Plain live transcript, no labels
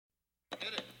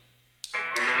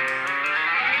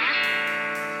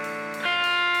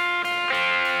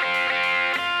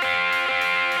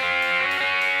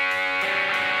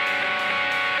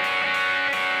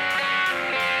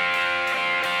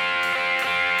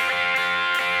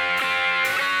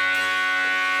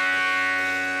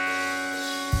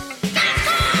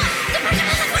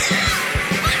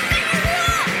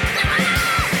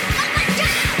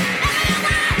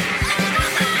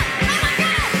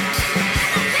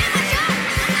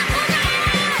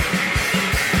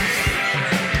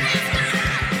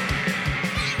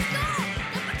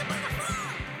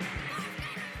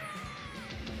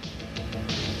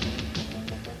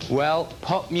Well,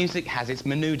 pop music has its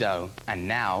menudo, and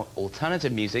now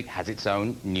alternative music has its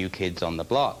own new kids on the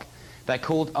block. They're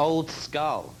called Old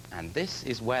Skull, and this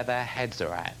is where their heads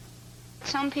are at.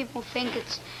 Some people think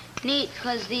it's neat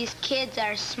because these kids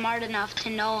are smart enough to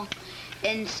know,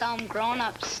 and some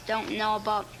grown-ups don't know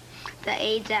about the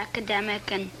AIDS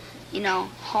epidemic and,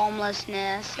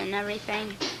 homelessness and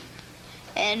everything.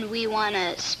 And we want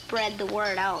to spread the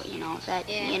word out, that,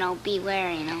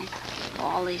 beware,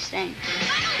 all these things.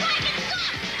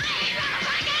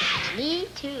 Me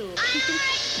too.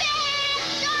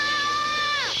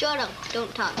 Shut up,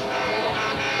 don't talk.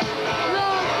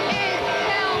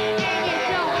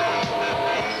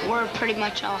 We're pretty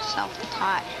much all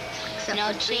self-taught.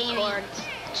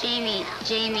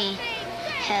 Jamie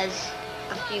has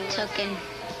taken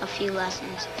a few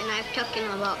lessons. And I've taken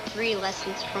about 3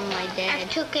 lessons from my dad. I've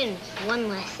taken 1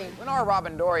 lesson. When our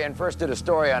Robin Dorian first did a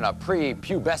story on a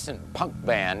pre-pubescent punk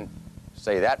band,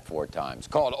 say that 4 times,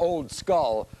 called Old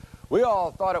Skull, we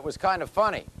all thought it was kind of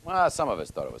funny. Well, some of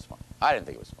us thought it was funny. I didn't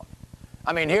think it was funny.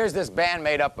 I mean, here's this band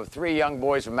made up of 3 young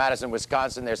boys from Madison,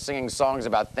 Wisconsin. They're singing songs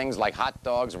about things like hot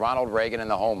dogs, Ronald Reagan,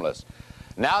 and the homeless.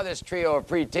 Now this trio of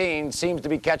preteens seems to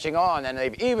be catching on, and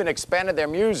they've even expanded their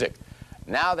music.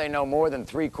 Now they know more than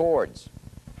 3 chords.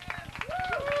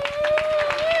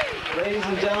 Ladies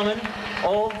and gentlemen,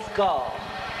 Old Skull.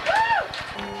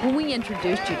 When we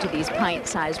introduced you to these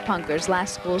pint-sized punkers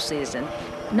last school season,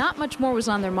 not much more was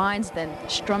on their minds than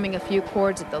strumming a few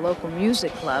chords at the local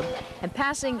music club and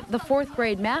passing the 4th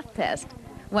grade math test.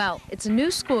 Well, it's a new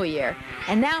school year,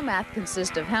 and now math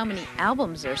consists of how many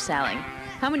albums they're selling,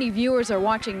 how many viewers are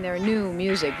watching their new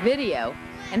music video,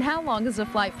 and how long is the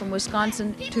flight from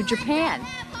Wisconsin to Japan?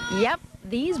 Yep,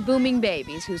 these booming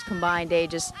babies, whose combined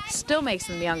ages still makes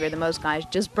them younger than most guys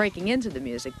just breaking into the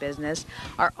music business,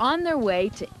 are on their way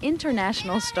to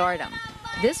international stardom.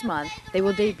 This month, they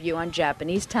will debut on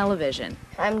Japanese television.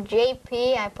 I'm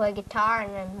JP, I play guitar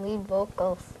and I'm lead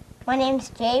vocals. My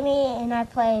name's Jamie and I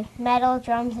play metal,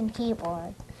 drums, and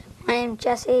keyboard. My name's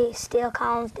Jesse Steele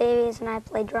Collins Davies and I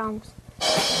play drums.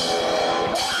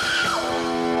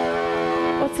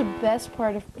 What's the best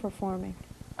part of performing?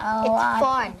 It's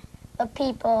fun. The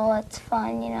people, it's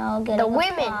fun, getting the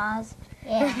women. applause.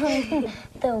 Yeah.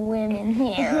 The women,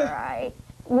 yeah, right.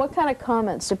 What kind of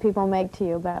comments do people make to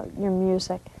you about your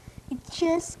music? It's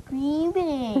just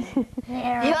screaming.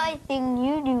 The only thing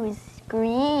you do is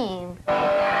scream.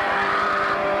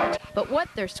 But what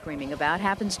they're screaming about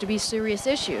happens to be serious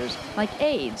issues like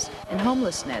AIDS and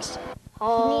homelessness.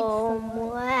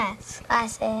 Homeless. I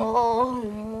said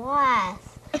homeless.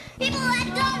 People that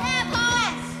don't have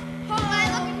hearts. I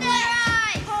look in their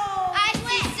eyes. I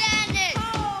see sadness.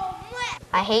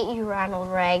 I hate you, Ronald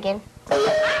Reagan.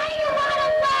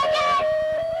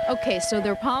 Okay, so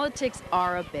their politics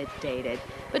are a bit dated.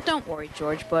 But don't worry,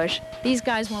 George Bush. These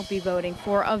guys won't be voting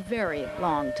for a very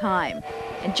long time.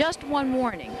 And just one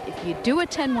warning, if you do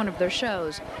attend one of their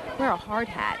shows, wear a hard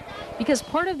hat. Because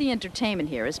part of the entertainment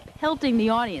here is pelting the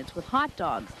audience with hot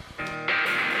dogs.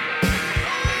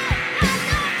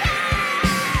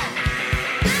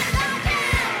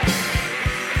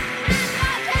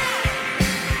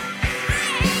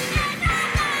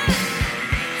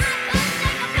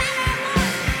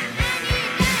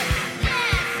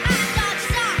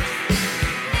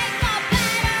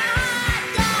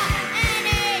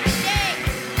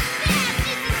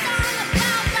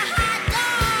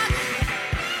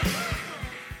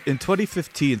 In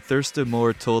 2015, Thurston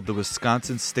Moore told the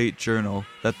Wisconsin State Journal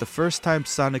that the first time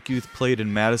Sonic Youth played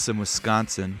in Madison,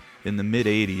 Wisconsin, in the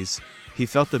mid-'80s, he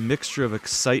felt a mixture of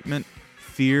excitement,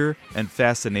 fear, and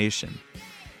fascination.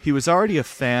 He was already a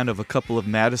fan of a couple of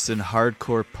Madison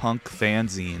hardcore punk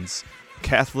fanzines,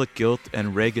 Catholic Guilt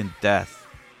and Reagan Death.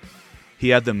 He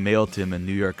had them mailed to him in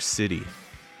New York City.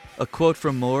 A quote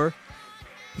from Moore,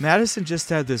 "Madison just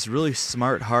had this really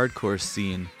smart hardcore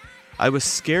scene. I was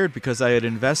scared because I had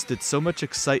invested so much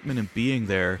excitement in being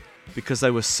there because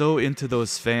I was so into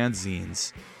those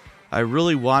fanzines. I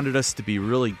really wanted us to be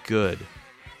really good."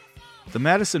 The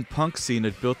Madison punk scene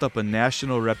had built up a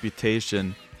national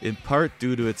reputation in part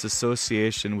due to its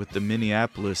association with the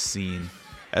Minneapolis scene,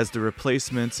 as the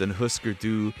Replacements and Husker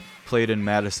Du played in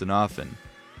Madison often.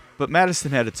 But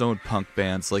Madison had its own punk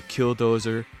bands like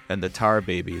Killdozer and the Tar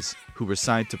Babies, who were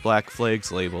signed to Black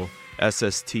Flag's label,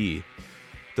 SST.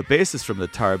 The bassist from the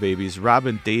Tar Babies,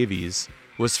 Robin Davies,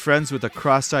 was friends with a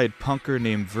cross-eyed punker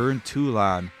named Vern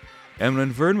Toulon, and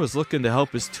when Vern was looking to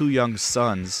help his 2 young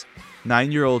sons,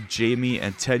 9-year-old Jamie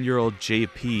and 10-year-old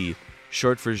JP,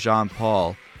 short for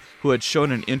Jean-Paul, who had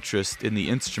shown an interest in the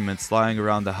instruments lying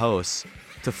around the house,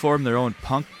 to form their own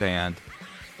punk band,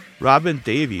 Robin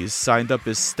Davies signed up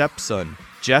his stepson,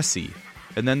 Jesse,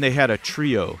 and then they had a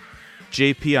trio,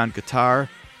 JP on guitar,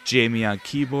 Jamie on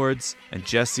keyboards, and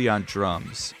Jesse on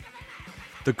drums.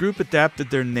 The group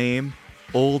adapted their name,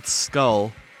 Old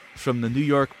Skull, from the New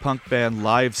York punk band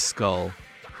Live Skull,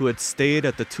 who had stayed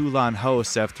at the Toulon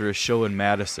House after a show in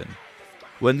Madison.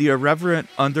 When the irreverent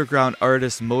underground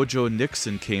artist Mojo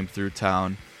Nixon came through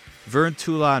town, Vern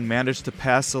Toulon managed to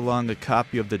pass along a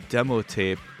copy of the demo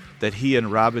tape that he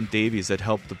and Robin Davies had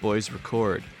helped the boys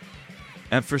record.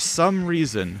 And for some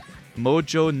reason,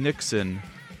 Mojo Nixon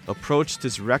approached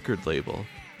his record label,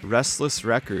 Restless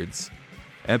Records,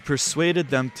 and persuaded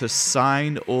them to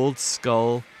sign Old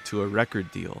Skull to a record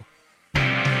deal.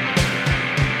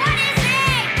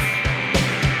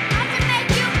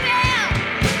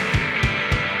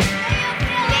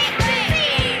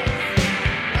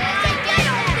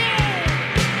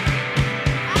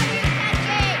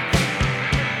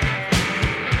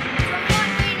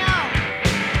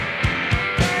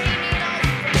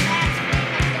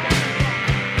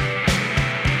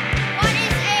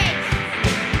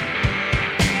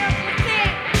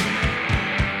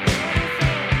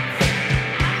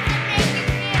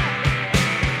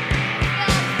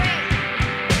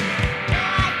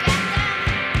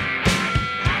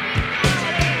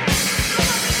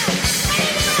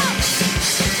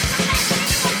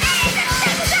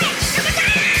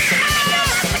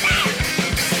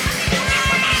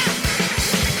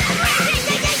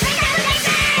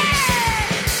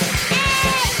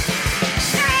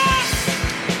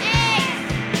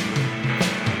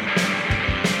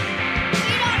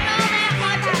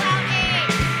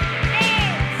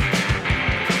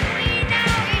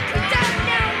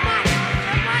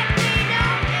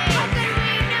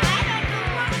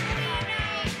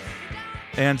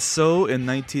 And so, in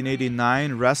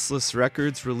 1989, Restless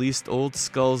Records released Old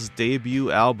Skull's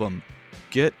debut album,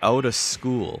 Get Outta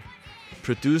School,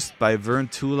 produced by Vern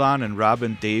Toulon and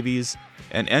Robin Davies,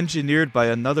 and engineered by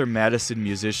another Madison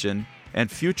musician and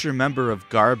future member of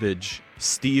Garbage,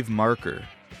 Steve Marker.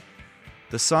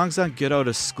 The songs on Get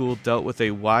Outta School dealt with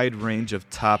a wide range of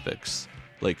topics,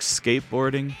 like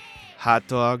skateboarding, hot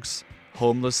dogs,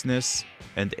 homelessness,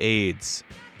 and AIDS.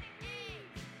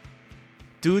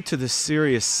 Due to the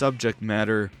serious subject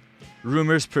matter,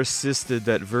 rumors persisted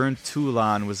that Vern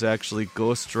Toulon was actually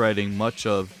ghostwriting much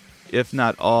of, if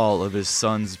not all, of his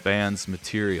son's band's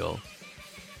material.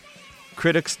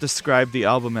 Critics described the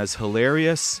album as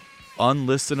hilarious,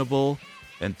 unlistenable,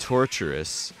 and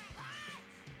torturous.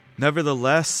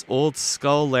 Nevertheless, Old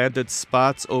Skull landed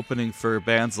spots opening for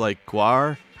bands like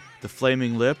Gwar, The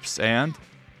Flaming Lips, and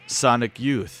Sonic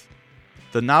Youth.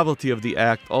 The novelty of the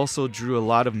act also drew a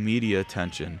lot of media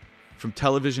attention, from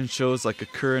television shows like A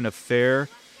Current Affair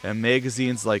and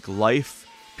magazines like Life,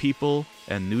 People,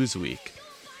 and Newsweek.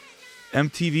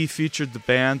 MTV featured the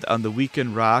band on The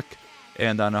Weekend Rock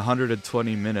and on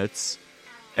 120 Minutes,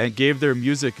 and gave their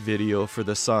music video for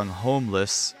the song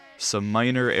Homeless some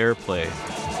minor airplay.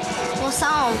 Well,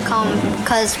 some of them come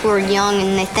because we're young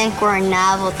and they think we're a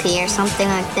novelty or something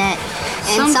like that.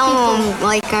 And some of them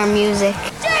like our music.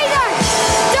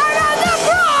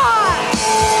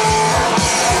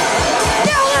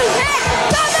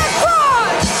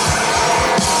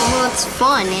 It's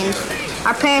fun, and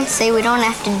our parents say we don't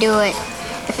have to do it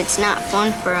if it's not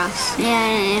fun for us. Yeah,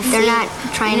 and if they're not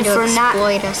trying to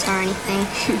exploit us or anything.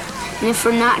 And if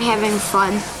we're not having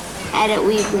fun at it,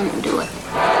 we won't do it.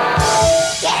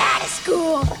 Get out of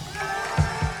school!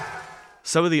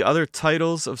 Some of the other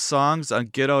titles of songs on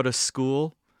Get Outta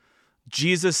School: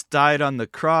 Jesus Died on the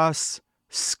Cross,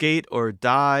 Skate or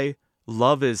Die,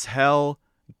 Love is Hell,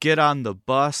 Get on the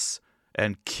Bus,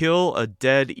 and Kill a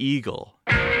Dead Eagle.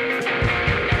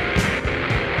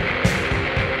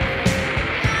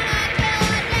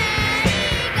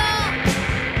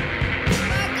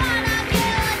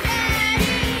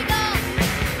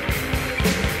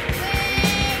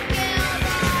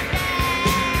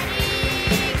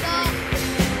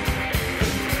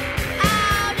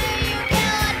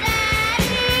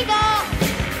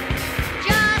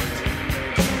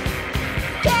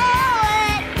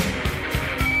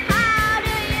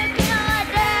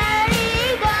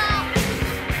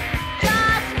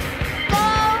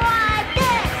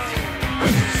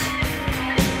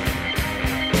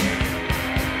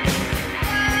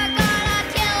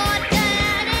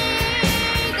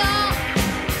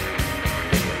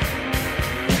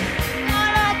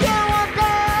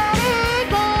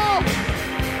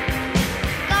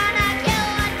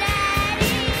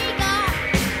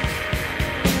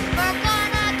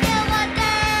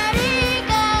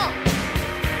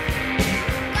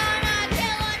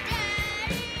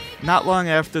 Not long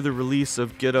after the release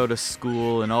of Get Out of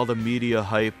School and all the media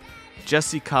hype,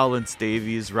 Jesse Collins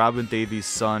Davies, Robin Davies'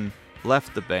 son,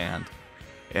 left the band,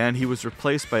 and he was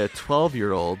replaced by a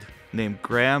 12-year-old named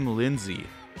Graham Lindsay.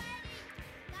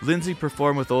 Lindsay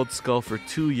performed with Old Skull for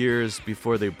 2 years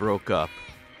before they broke up,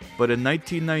 but in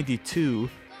 1992,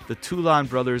 the Toulon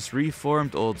brothers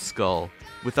reformed Old Skull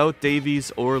without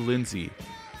Davies or Lindsay.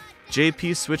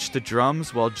 JP switched to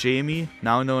drums while Jamie,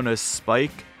 now known as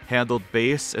Spike, handled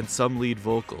bass and some lead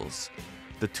vocals.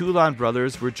 The Toulon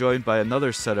brothers were joined by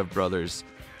another set of brothers,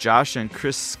 Josh and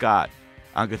Chris Scott,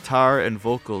 on guitar and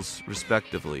vocals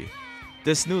respectively.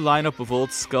 This new lineup of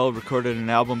Old Skull recorded an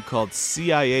album called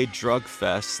CIA Drug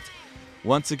Fest,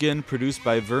 once again produced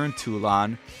by Vern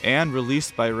Toulon and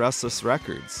released by Restless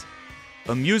Records.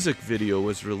 A music video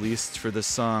was released for the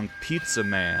song Pizza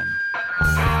Man.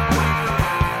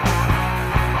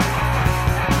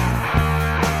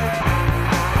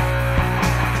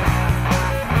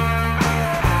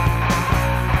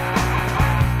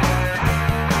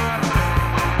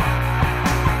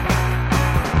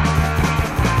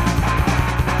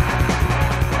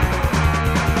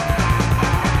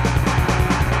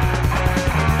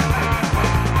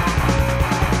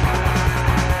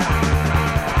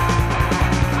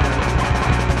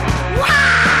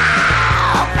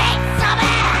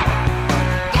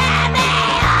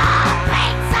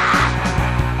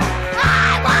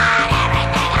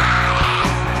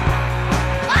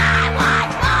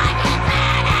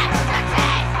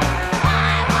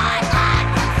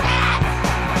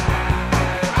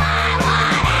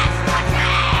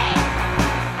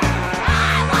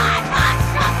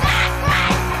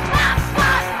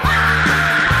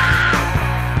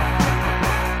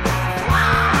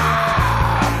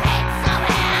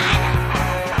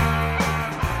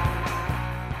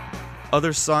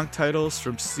 Other song titles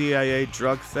from CIA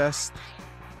Drug Fest: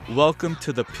 Welcome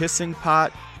to the Pissing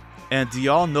Pot, and Do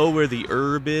Y'all Know Where the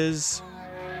Herb Is?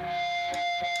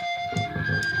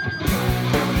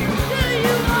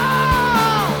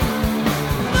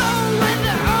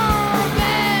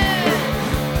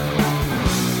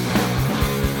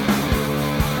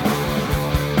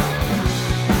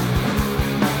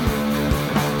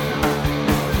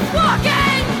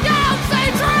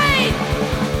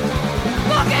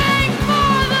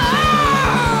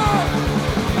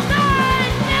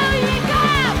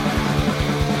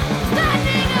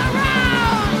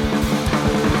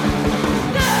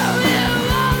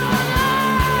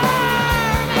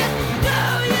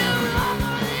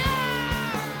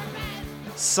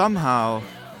 Somehow,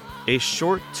 a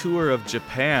short tour of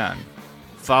Japan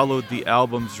followed the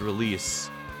album's release,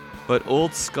 but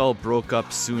Old Skull broke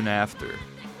up soon after,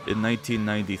 in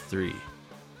 1993.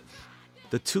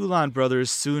 The Toulon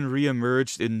brothers soon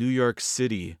re-emerged in New York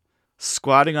City,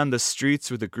 squatting on the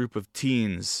streets with a group of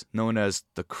teens known as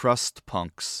the Crust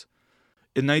Punks.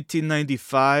 In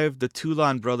 1995, the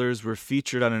Toulon brothers were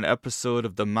featured on an episode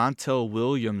of the Montel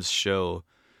Williams Show,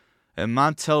 and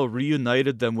Montel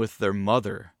reunited them with their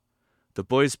mother. The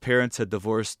boys' parents had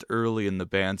divorced early in the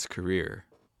band's career.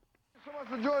 Thanks so much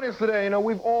for joining us today. You know,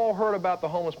 we've all heard about the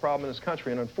homeless problem in this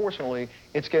country, and unfortunately,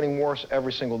 it's getting worse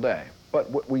every single day. But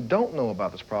what we don't know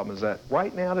about this problem is that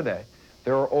right now today,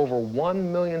 there are over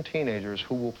 1 million teenagers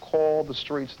who will call the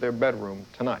streets their bedroom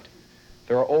tonight.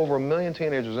 There are over 1 million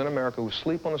teenagers in America who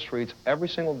sleep on the streets every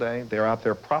single day. They're out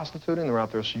there prostituting, they're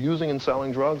out there using and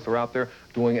selling drugs, they're out there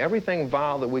doing everything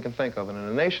vile that we can think of. And in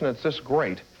a nation that's this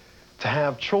great, to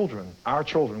have children, our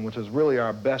children, which is really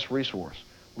our best resource,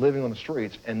 living on the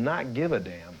streets and not give a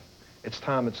damn, it's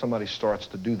time that somebody starts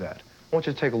to do that. I want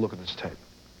you to take a look at this tape.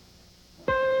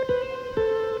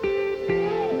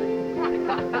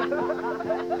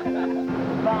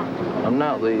 I'm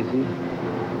not lazy.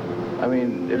 I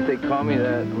mean, if they call me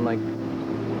that, I'm like,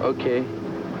 okay,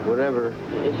 whatever,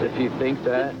 if you think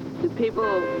that. The people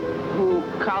who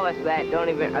call us that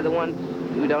are the ones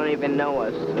who don't even know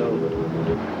us, so.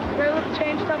 Spare a little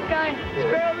change, tough guy.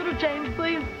 Spare a little change,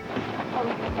 please.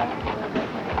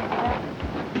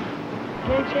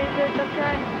 Any change there, tough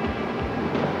guy?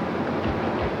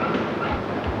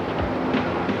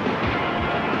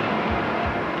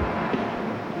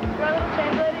 Spare a little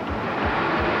change, lady.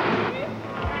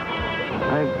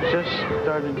 I just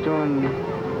started doing,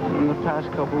 in the past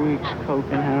couple weeks,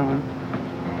 coke and heroin.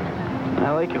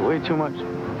 I like it way too much. I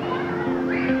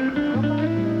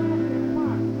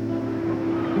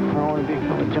don't want to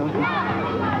become a junkie.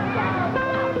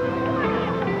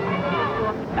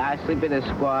 I sleep in a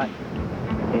squat,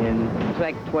 and it's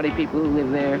like 20 people who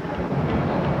live there.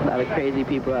 A lot of crazy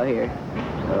people out here,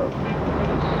 so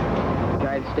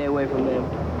try and stay away from them.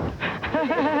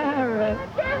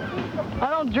 I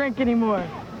don't drink anymore.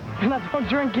 And I don't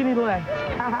drink any legs.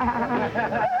 And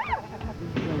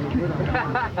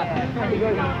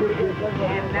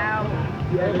now...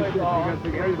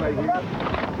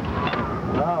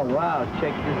 Oh, wow,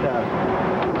 check this out.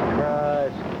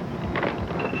 Crush.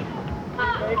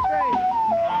 Hey, Trey.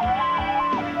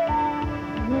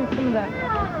 Some of that.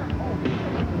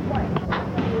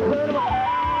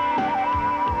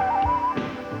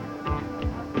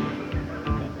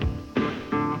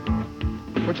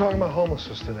 We're talking about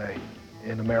homelessness today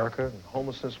in America, and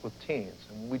homelessness with teens.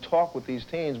 And when we talk with these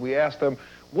teens, we ask them,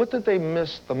 what did they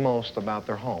miss the most about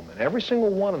their home? And every single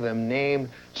one of them named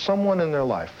someone in their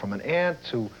life, from an aunt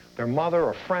to their mother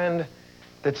or friend,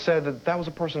 that said that that was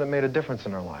a person that made a difference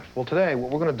in their life. Well, today,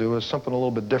 what we're going to do is something a little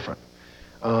bit different.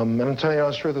 And I'm telling you the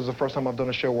honest truth, this is the first time I've done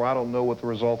a show where I don't know what the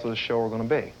results of the show are going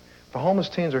to be. The homeless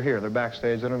teens are here. They're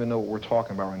backstage. They don't even know what we're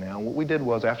talking about right now. And what we did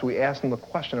was, after we asked them the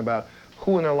question about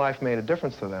who in their life made a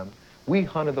difference to them, we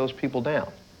hunted those people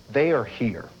down. They are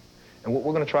here. And what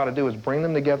we're going to try to do is bring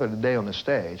them together today on the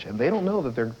stage, and they don't know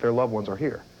that their loved ones are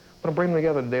here. We're going to bring them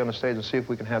together today on the stage and see if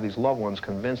we can have these loved ones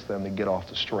convince them to get off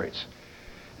the streets.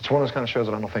 It's one of those kind of shows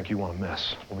that I don't think you want to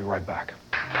miss. We'll be right back.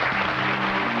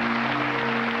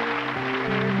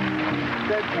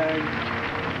 Bedtime.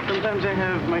 Sometimes I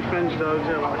have my friend's dogs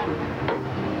there watching.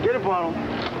 Get a bottle.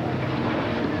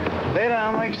 Lay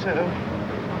down like so.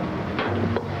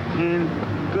 And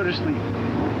go to sleep.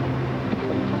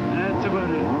 That's about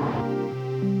it.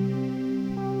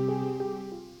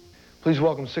 Please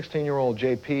welcome 16-year-old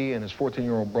JP and his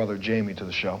 14-year-old brother Jamie to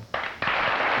the show.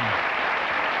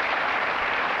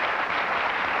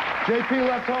 JP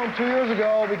left home 2 years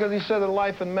ago because he said that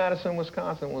life in Madison,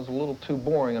 Wisconsin was a little too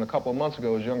boring, and a couple of months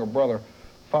ago his younger brother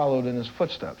followed in his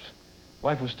footsteps.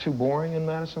 Life was too boring in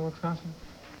Madison, Wisconsin?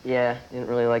 Yeah, didn't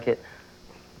really like it.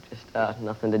 Just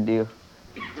nothing to do.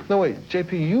 No, wait,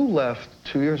 JP, you left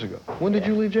 2 years ago. When did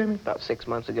you leave, Jamie? About 6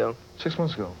 months ago. 6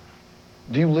 months ago.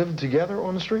 Do you live together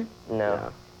on the street?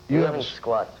 No. You We have live in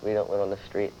squats. We don't live on the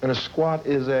street. And a squat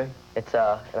is a? It's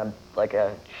like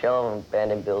a shell of an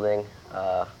abandoned building.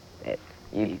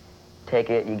 You take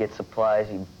it, you get supplies,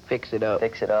 you fix it up,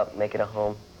 make it a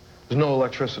home. There's no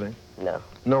electricity? No.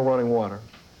 No running water?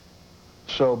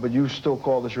 So, but you still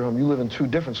call this your home. You live in two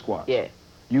different squats? Yeah.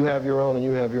 You have your own and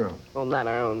you have your own? Well, not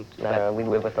our own. Not our own. We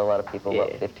live with a lot of people,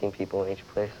 about 15 people in each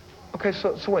place. Okay,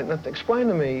 so wait, now explain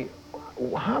to me,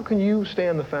 how can you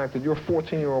stand the fact that your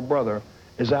 14-year-old brother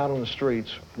is out on the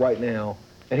streets right now,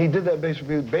 and he did that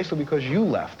basically because you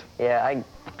left? Yeah, I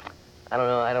don't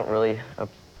know. I don't really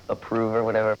approve or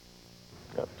whatever.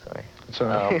 Oh, sorry. It's all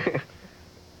right.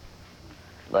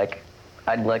 Like,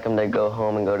 I'd like him to go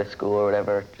home and go to school or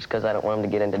whatever, just because I don't want him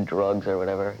to get into drugs or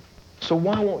whatever. So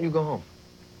why won't you go home?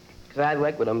 Because I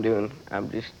like what I'm doing. I'm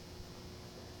just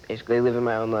basically living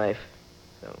my own life,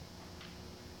 so.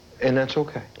 And that's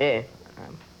okay? Yeah.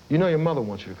 You know your mother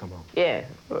wants you to come home? Yeah,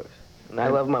 of course. And I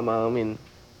love my mom, and...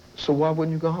 So why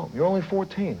wouldn't you go home? You're only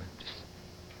 14.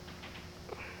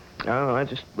 I don't know, I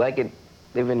just like it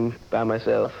living by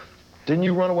myself. Didn't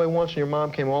you run away once and your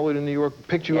mom came all the way to New York,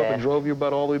 picked you up Yeah. and drove your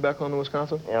butt all the way back home to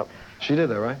Wisconsin? Yep. She did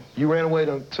that, right? You ran away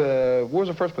to what was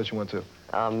the first place you went to?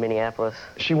 Minneapolis.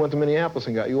 She went to Minneapolis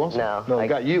and got you also? No. No, I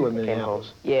got you in came Minneapolis.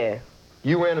 home. Yeah.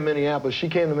 You ran to Minneapolis, she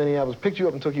came to Minneapolis, picked you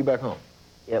up and took you back home.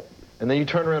 Yep. And then you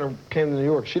turned around and came to New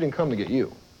York. She didn't come to get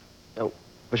you. Nope.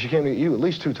 But she came to get you at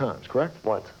least 2 times, correct?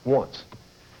 Once. Once.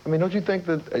 I mean, don't you think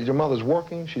that your mother's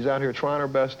working? She's out here trying her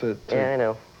best to... Yeah, I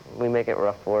know. We make it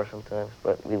rough for her sometimes,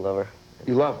 but we love her.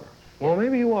 You love her. Well,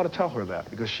 maybe you ought to tell her that,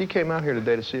 because she came out here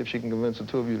today to see if she can convince the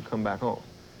two of you to come back home.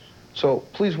 So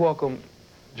please welcome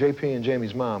JP and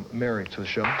Jamie's mom, Mary, to the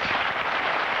show.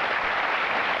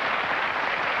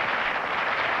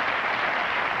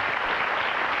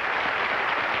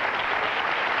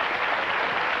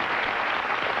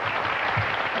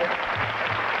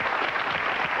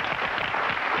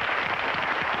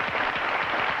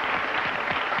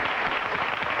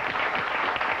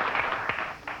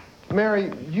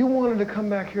 Mary, you wanted to come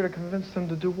back here to convince them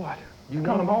to do what? You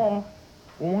Come home.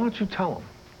 Well, why don't you tell them?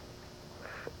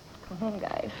 Come home,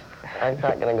 guys. I'm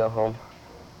not gonna go home.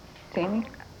 Jamie?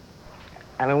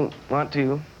 I don't want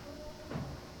to.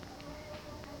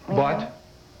 But?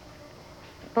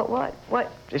 But what? What?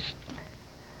 Just,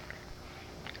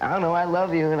 I don't know, I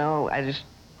love you, I just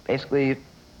basically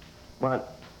want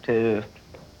to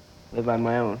live on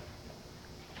my own.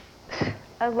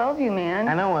 I love you, man.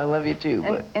 I know, I love you too,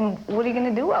 but... And what are you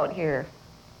gonna do out here?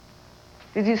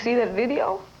 Did you see that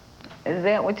video? Is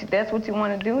that that's what you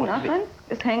want to do? Nothing?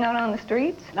 Just hang out on the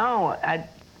streets? No, it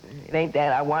ain't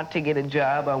that. I want to get a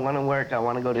job, I want to work, I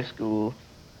want to go to school.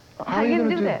 How are you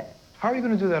gonna do that? How are you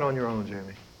gonna do that on your own,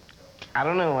 Jamie? I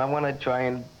don't know. I want to try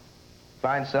and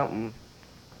find something.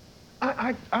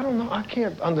 I don't know. I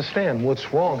can't understand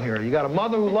what's wrong here. You got a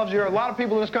mother who loves you. There are a lot of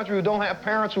people in this country who don't have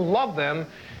parents who love them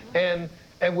and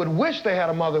would wish they had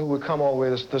a mother who would come all the way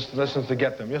to this distance to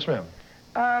get them. Yes, ma'am.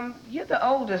 You're the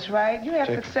oldest, right? You have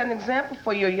to set an example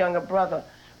for your younger brother.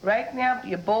 Right now,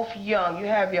 you're both young. You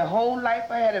have your whole life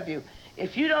ahead of you.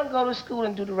 If you don't go to school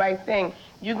and do the right thing,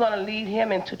 you're going to lead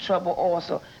him into trouble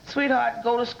also. Sweetheart,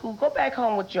 go to school. Go back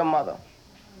home with your mother.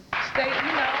 Stay, you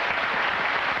know.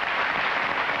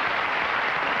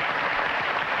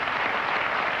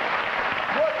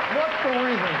 What's the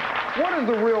reason? What is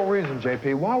the real reason,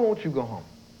 JP? Why won't you go home?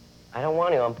 I don't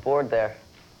want to. I'm bored there.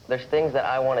 There's things that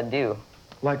I want to do.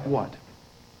 Like what?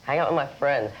 Hang out with my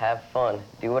friends, have fun,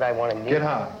 do what I want to do. Get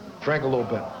high. Drink a little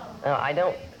bit. No, I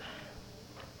don't.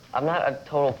 I'm not a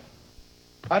total...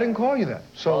 I didn't call you that.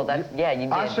 So well, yeah, you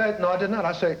did. I said, no, I did not.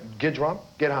 I said, get drunk,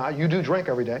 get high. You do drink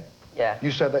every day. Yeah.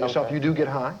 You said that yourself. You do get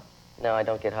high. No, I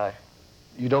don't get high.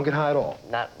 You don't get high at all?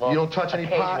 Not, well, you don't touch any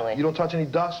pot? You don't touch any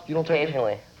dust? You don't take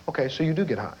occasionally. Okay, so you do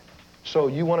get high. So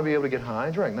you want to be able to get high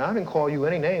and drink. Now, I didn't call you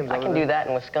any names. I can do that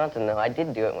in Wisconsin, though. I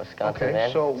did do it in Wisconsin, okay,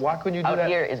 man. So why couldn't you do that? Out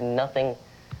here is nothing,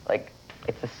 like,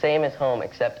 it's the same as home,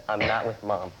 except I'm not with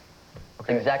Mom.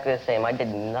 Okay. It's exactly the same. I did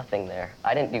nothing there.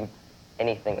 I didn't do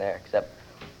anything there except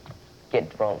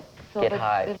get drunk, get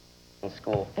high in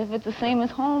school. If it's the same as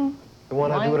home, then why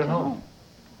not do it at home?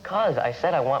 Because I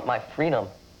said I want my freedom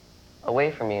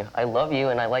away from you. I love you,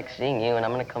 and I like seeing you, and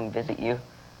I'm going to come visit you.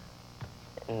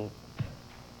 And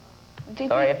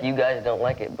sorry if you guys don't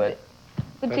like it, but...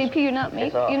 But JP, you're not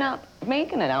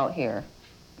making it out here.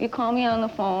 You call me on the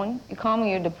phone, you call me,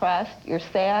 you're depressed, you're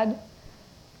sad,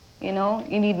 you know,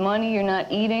 you need money, you're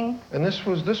not eating. And this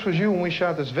was you when we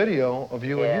shot this video of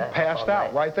you, and you passed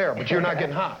out right there, but you're not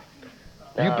getting high.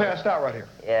 No, you passed out right here.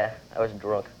 Yeah, I was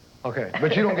drunk. Okay,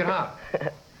 but you don't get high.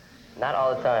 Not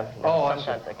all the time. Oh,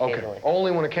 sometimes, I see. Occasionally. Okay,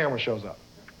 only when the camera shows up.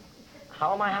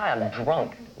 How am I high? I'm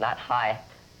drunk, not high.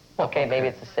 Okay, maybe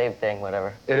it's the same thing,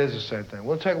 whatever. It is the same thing.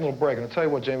 We'll take a little break, and I'll tell you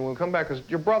what, Jamie, when we come back, because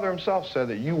your brother himself said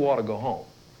that you ought to go home.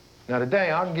 Now,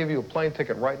 today, I can give you a plane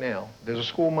ticket right now. There's a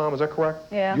school, Mom, is that correct?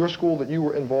 Yeah. Your school that you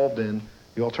were involved in,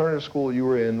 the alternative school that you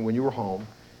were in when you were home,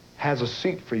 has a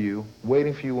seat for you,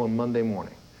 waiting for you on Monday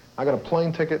morning. I got a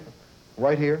plane ticket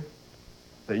right here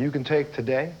that you can take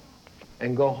today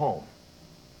and go home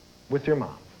with your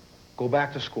mom. Go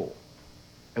back to school.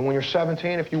 And when you're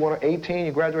 17, if you want to, 18,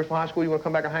 you graduate from high school, you want to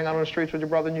come back and hang out on the streets with your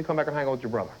brother, and you come back and hang out with your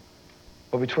brother.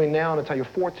 But between now and until you're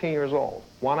 14 years old,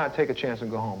 why not take a chance and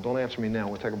go home? Don't answer me now.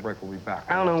 We'll take a break. We'll be back.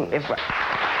 I don't know if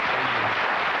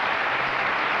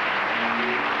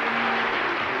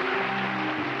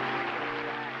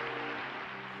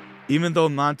Even though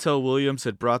Montel Williams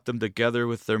had brought them together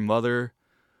with their mother,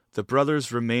 the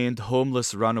brothers remained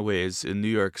homeless runaways in New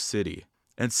York City.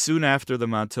 And soon after the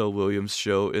Montel Williams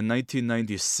show, in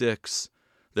 1996,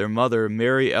 their mother,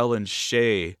 Mary Ellen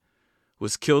Shea,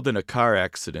 was killed in a car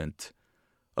accident.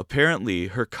 Apparently,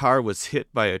 her car was hit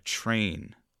by a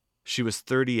train. She was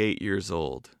 38 years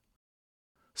old.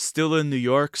 Still in New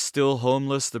York, still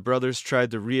homeless, the brothers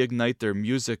tried to reignite their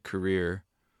music career.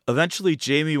 Eventually,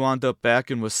 Jamie wound up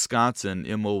back in Wisconsin,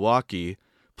 in Milwaukee,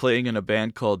 playing in a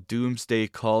band called Doomsday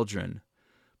Cauldron.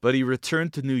 But he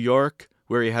returned to New York,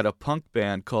 where he had a punk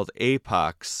band called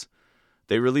Apox.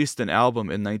 They released an album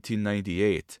in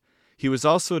 1998. He was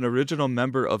also an original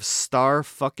member of Star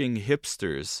Fucking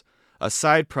Hipsters, a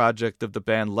side project of the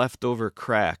band Leftover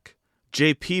Crack.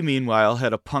 JP, meanwhile,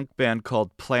 had a punk band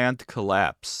called Planned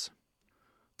Collapse.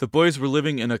 The boys were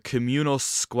living in a communal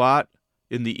squat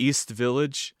in the East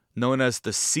Village, known as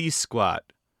the C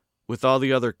Squat, with all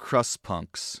the other crust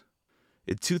punks.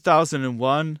 In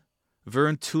 2001,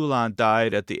 Vern Toulon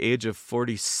died at the age of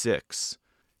 46.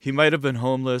 He might have been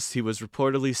homeless. He was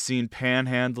reportedly seen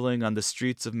panhandling on the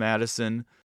streets of Madison.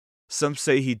 Some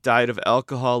say he died of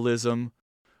alcoholism.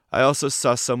 I also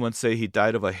saw someone say he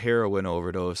died of a heroin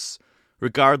overdose.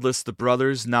 Regardless, the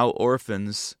brothers, now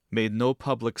orphans, made no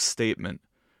public statement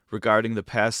regarding the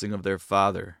passing of their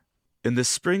father. In the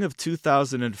spring of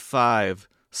 2005,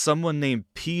 someone named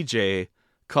PJ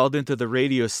called into the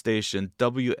radio station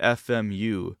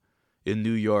WFMU in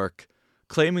New York,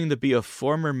 claiming to be a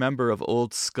former member of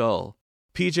Old Skull.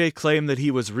 PJ claimed that he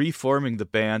was reforming the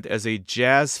band as a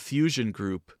jazz fusion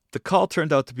group. The call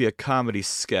turned out to be a comedy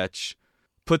sketch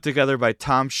put together by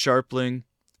Tom Sharpling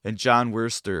and John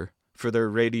Wurster for their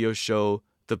radio show,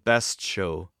 The Best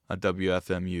Show, on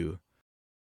WFMU.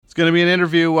 It's going to be an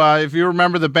interview, if you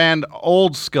remember the band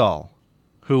Old Skull,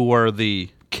 who were the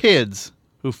kids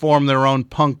who formed their own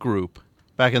punk group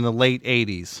back in the late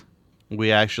 80s.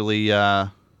 We actually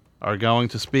are going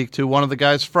to speak to one of the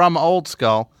guys from Old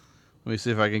Skull. Let me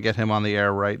see if I can get him on the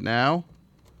air right now.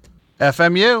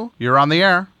 FMU, you're on the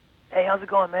air. Hey, how's it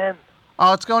going, man?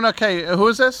 Oh, it's going okay. Who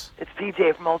is this? It's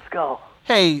PJ from Old Skull.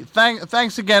 Hey,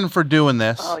 thanks again for doing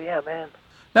this. Oh, yeah, man.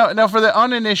 Now, for the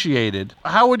uninitiated,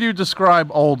 how would you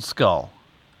describe Old Skull?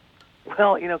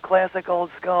 Well, classic Old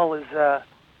Skull is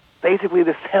basically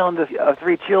the sound of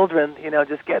three children,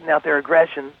 just getting out their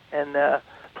aggression and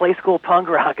play school punk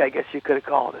rock, I guess you could have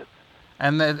called it.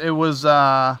 And it was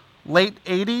late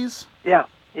 80s? Yeah.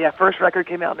 First record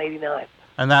came out in 89.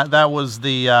 And that was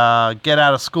the Get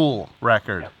Out of School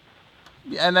record.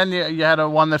 Yeah. And then you had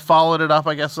one that followed it up,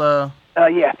 I guess.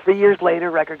 3 years later,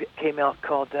 a record came out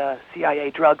called CIA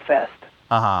Drug Fest.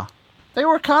 Uh-huh. They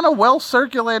were kind of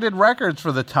well-circulated records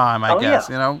for the time, I guess.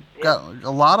 Yeah. Got a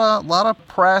lot of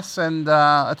press and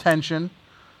attention.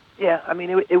 Yeah, I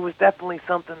mean, it was definitely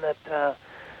something that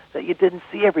you didn't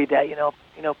see every day.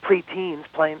 Pre-teens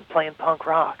playing punk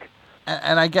rock.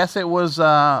 And I guess it was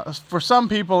for some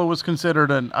people it was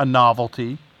considered a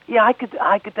novelty. Yeah, I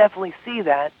could definitely see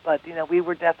that, but we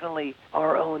were definitely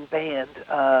our own band.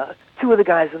 Two of the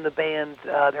guys in the band,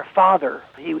 their father,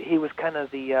 he was kind of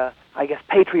the I guess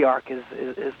patriarch is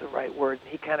the right word.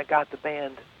 He kind of got the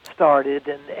band started,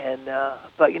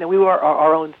 but we were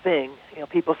our own thing.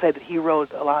 People say that he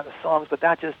wrote a lot of the songs, but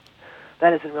that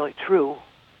isn't really true.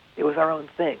 It was our own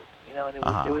thing, and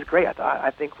it was great.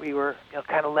 I think we were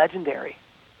kind of legendary.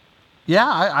 Yeah,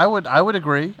 I would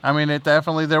agree. I mean, it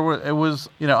definitely it was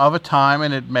of a time,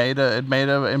 and it made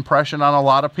an impression on a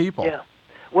lot of people. Yeah.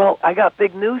 Well, I got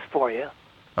big news for you.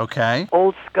 Okay.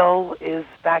 Old Skull is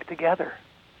back together.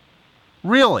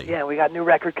 Really? Yeah, we got a new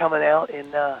record coming out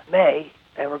in May,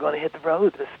 and we're going to hit the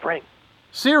road this spring.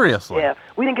 Seriously? Yeah.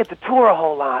 We didn't get to tour a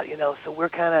whole lot, so we're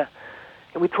kind of,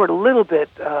 and we toured a little bit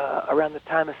around the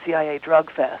time of CIA Drug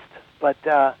Fest. But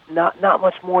not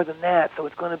much more than that. So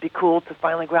it's going to be cool to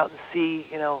finally go out and see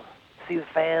the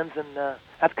fans, and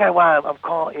that's kind of why I'm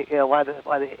calling. Why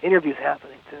the interview's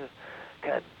happening, to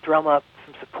kind of drum up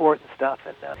some support and stuff.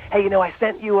 And hey, I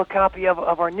sent you a copy of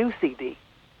our new CD.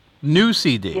 New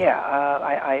CD. Yeah,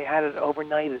 I had it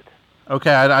overnighted.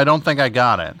 Okay, I don't think I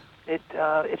got it.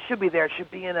 It should be there. It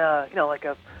should be in a like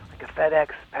a FedEx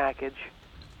package.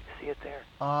 You see it there?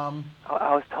 I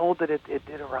was told that it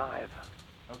did arrive.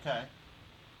 Okay.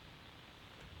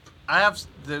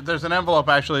 There's an envelope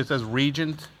actually that says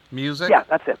Regent Music. Yeah,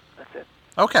 that's it.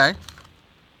 Okay.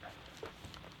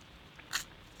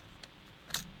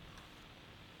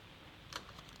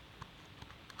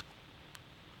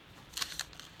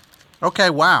 Okay,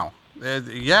 wow.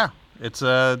 Yeah, this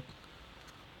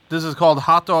is called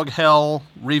Hot Dog Hell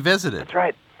Revisited. That's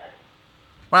right.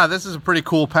 Wow, this is a pretty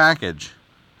cool package.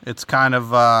 It's kind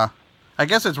of, I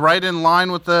guess it's right in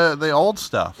line with the old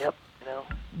stuff. Yep.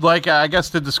 Like, I guess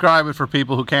to describe it for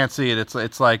people who can't see it,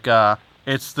 it's like,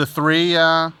 it's the three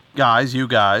guys, you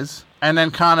guys, and then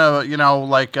kind of,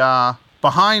 like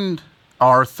behind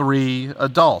are three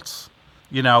adults,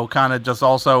 kind of just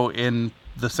also in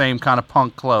the same kind of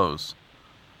punk clothes.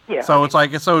 Yeah. So it's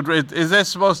like, is this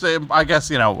supposed to, I guess,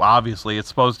 obviously it's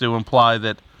supposed to imply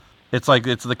that it's like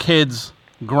it's the kids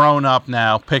grown up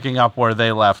now picking up where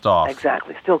they left off.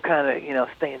 Exactly. Still kind of,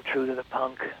 staying true to the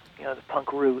punk, the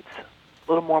punk roots.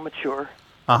 A little more mature.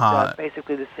 Uh-huh.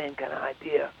 Basically the same kind of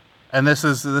idea. And this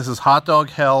is Hot Dog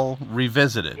Hell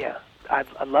Revisited. Yeah. I'd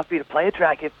love for you to play a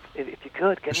track if you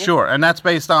could. Can you? Sure. And that's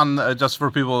based on, just for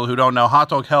people who don't know, Hot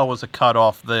Dog Hell was a cut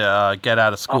off the Get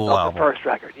Out of School album. The first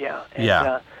record, yeah. And,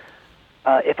 yeah.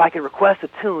 If I could request a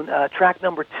tune, track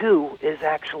number 2 is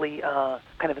actually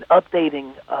kind of an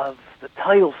updating of the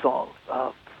title song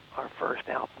of our first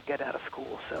album, Get Out of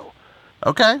School. So.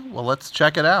 Okay, well, let's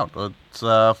check it out. It's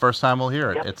first time we'll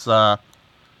hear it. Yep. It's now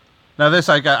this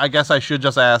I guess I should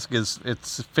just ask, is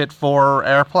it's fit for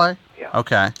airplay? Yeah.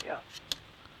 Okay. Yeah.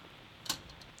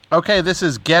 Okay, this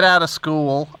is Get Out of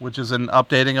School, which is an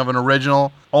updating of an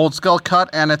original Old Skull cut,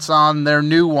 and it's on their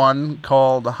new one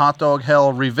called Hot Dog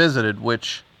Hell Revisited,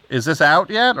 which, is this out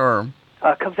yet, or?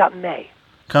 Comes out in May.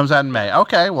 Comes out in May.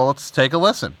 Okay, well, let's take a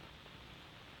listen.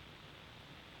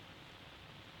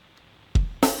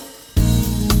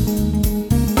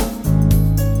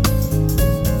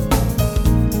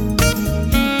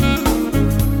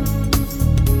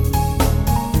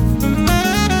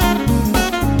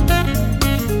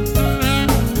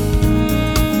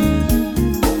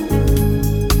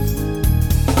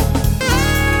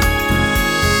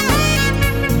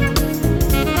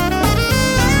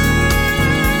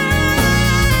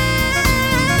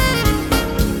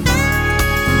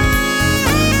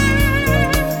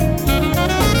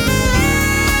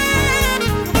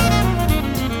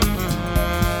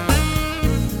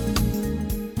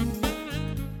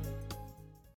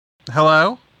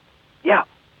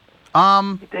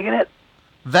 You digging it?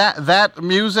 That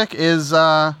music is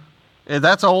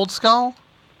that's Old Skull?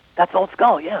 That's Old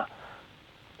Skull, yeah.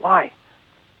 Why?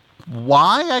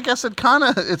 Why? I guess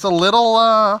it's a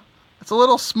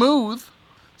little smooth.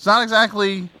 It's not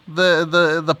exactly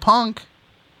the punk.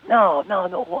 No.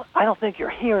 Well, I don't think you're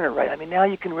hearing it right. I mean, now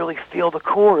you can really feel the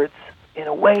chords in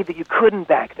a way that you couldn't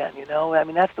back then, you know? I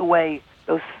mean, that's the way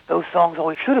those songs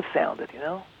always should have sounded, you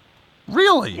know?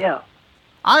 Really? Yeah.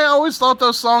 I always thought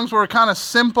those songs were kind of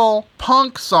simple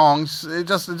punk songs. It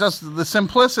just the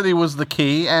simplicity was the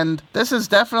key, and this is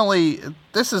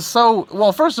so,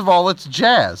 well, first of all, it's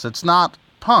jazz. It's not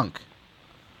punk.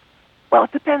 Well,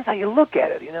 it depends how you look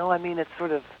at it, you know? I mean, it's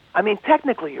sort of,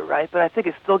 technically you're right, but I think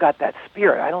it's still got that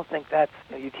spirit. I don't think that's,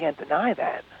 you can't deny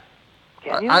that.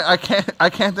 Can you? I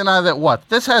can't deny that what?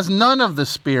 This has none of the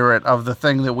spirit of the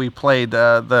thing that we played,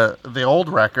 the old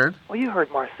record. Well, you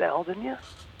heard Marcel, didn't you?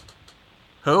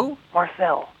 Who?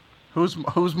 Marcel. Who's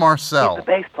Marcel? He's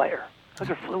the bass player.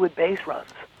 Those are fluid bass runs.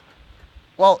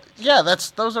 Well, yeah,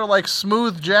 those are like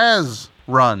smooth jazz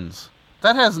runs.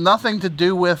 That has nothing to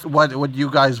do with what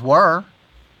you guys were.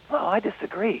 Well, I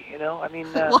disagree, you know? I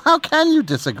mean... well, how can you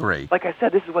disagree? Like I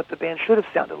said, this is what the band should have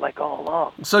sounded like all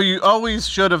along. So you always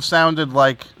should have sounded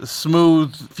like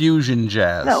smooth fusion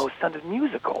jazz. No, it sounded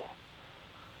musical.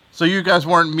 So you guys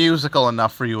weren't musical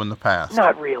enough for you in the past?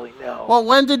 Not really, no. Well,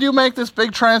 when did you make this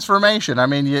big transformation? I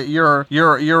mean, you're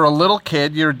a little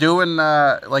kid. You're doing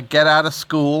like Get Out of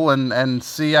School and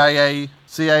CIA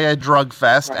Drug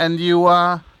Fest,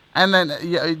 right. And then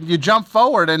you jump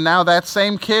forward, and now that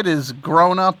same kid is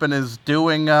grown up and is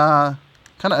doing kind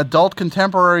of adult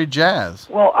contemporary jazz.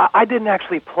 Well, I didn't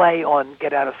actually play on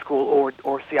Get Out of School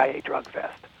or CIA Drug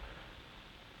Fest.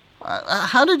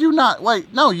 How did you not?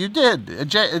 Wait, no, you did.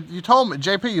 You told me,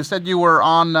 JP, you said you were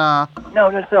on... No,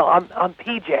 I'm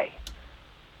PJ.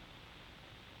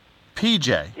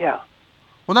 PJ? Yeah.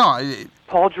 Well, no.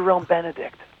 Paul Jerome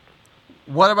Benedict.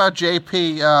 What about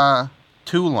JP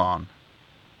Toulon?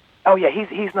 Oh, yeah,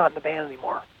 he's not in the band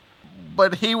anymore.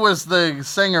 But he was the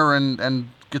singer and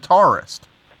guitarist.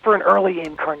 For an early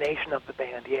incarnation of the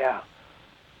band, yeah.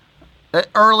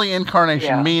 Early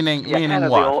incarnation, meaning kind of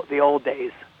what? The old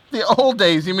days. The old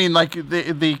days, you mean like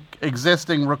the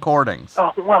existing recordings?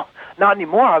 Oh, well, not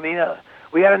anymore. I mean,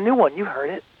 we had a new one. You heard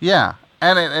it. Yeah,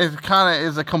 and it kind of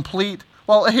is a complete...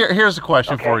 Well, here's a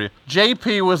question for you.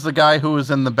 JP was the guy who was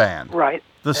in the band. Right.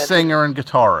 The singer and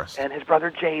guitarist. And his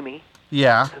brother Jamie.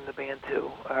 Yeah. Was in the band,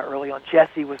 too. Early on,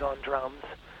 Jesse was on drums.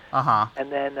 Uh-huh. And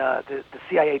then the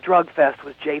CIA Drug Fest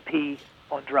was JP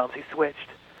on drums. He switched.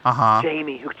 Uh-huh.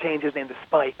 Jamie, who changed his name to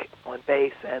Spike, on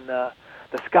bass, and the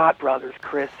Scott brothers,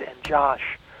 Chris and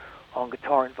Josh, on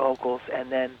guitar and vocals. And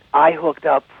then I hooked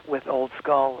up with Old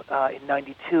Skull in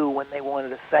 '92 when they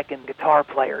wanted a second guitar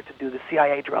player to do the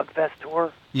CIA Drug Fest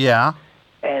tour. Yeah.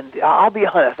 And I'll be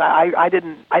honest, I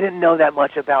didn't know that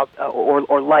much about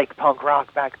or like punk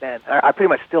rock back then. I pretty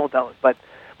much still don't. But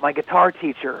my guitar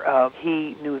teacher,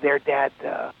 he knew their dad,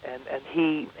 and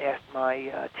he asked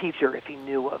my teacher if he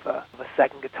knew of a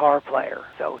second guitar player.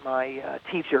 So my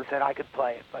teacher said I could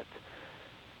play it, but.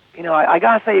 You know, I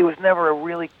gotta say, it was never a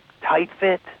really tight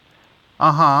fit.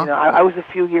 Uh-huh. You know, I was a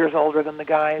few years older than the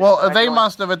guys. Well, they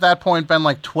must have at that point been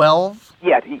like 12?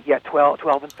 Yeah,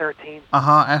 12 and 13.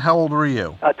 Uh-huh. And how old were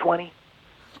you? 20.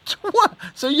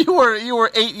 So you were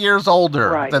 8 years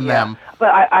older than them.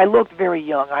 But I looked very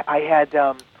young. I had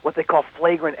what they call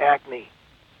flagrant acne.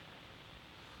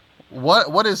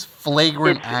 What is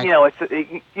flagrant acne? You know,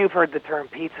 you've heard the term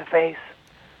pizza face.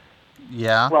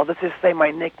 Yeah. Well, let's just say my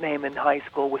nickname in high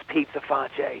school was Pizza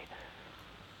Face.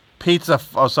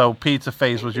 So Pizza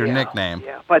Face was your nickname.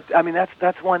 Yeah, but I mean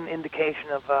that's one indication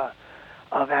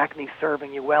of acne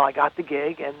serving you well. I got the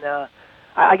gig and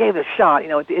I gave it a shot. You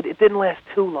know, it didn't last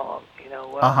too long. You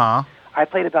know. I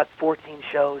played about 14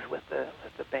 shows with the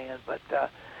band, but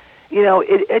you know,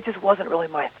 it just wasn't really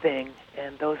my thing,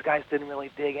 and those guys didn't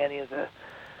really dig any of the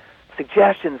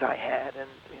suggestions I had, and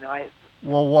you know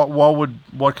Well,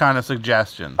 what kind of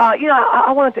suggestions? You know,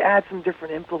 I wanted to add some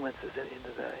different influences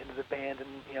into the band, and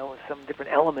you know, some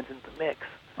different elements into the mix.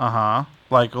 Uh-huh.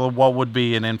 Like, what would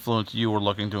be an influence you were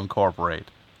looking to incorporate?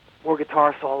 More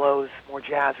guitar solos, more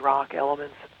jazz rock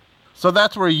elements. So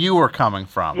that's where you were coming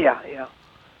from. Yeah.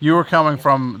 You were coming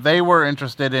from. They were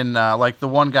interested in like the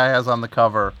one guy has on the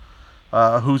cover,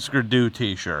 Husker Du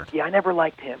T-shirt. Yeah, I never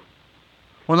liked him.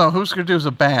 Well, no, Husker Du's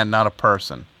a band, not a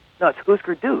person. No, it's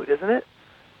Husker Dude, isn't it?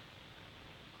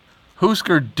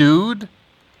 Husker Dude?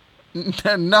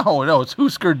 No, it's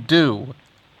Husker Du.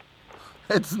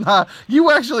 It's not.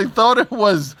 You actually thought it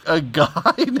was a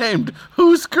guy named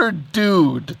Husker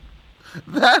Dude.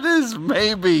 That is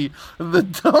maybe the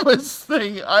dumbest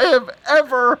thing I have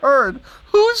ever heard.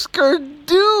 Husker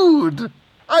Dude.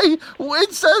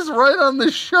 It says right on the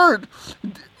shirt,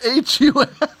 H-U-L.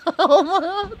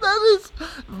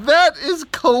 That is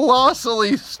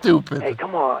colossally stupid. Hey,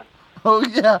 come on. Oh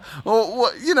yeah.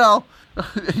 Well, you know,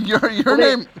 your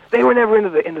name. They were never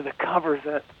into the covers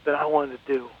that I wanted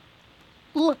to do.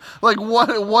 Like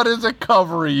what is a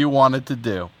cover you wanted to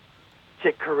do?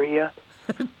 Chick Corea.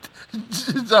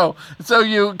 So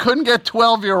you couldn't get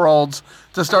 12-year-olds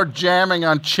to start jamming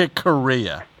on Chick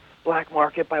Corea. Black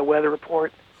Market by Weather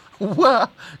Report.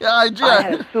 Well, yeah, I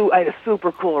had a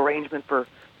super cool arrangement for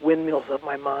Windmills of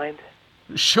My Mind.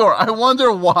 Sure, I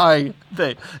wonder why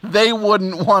they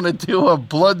wouldn't want to do a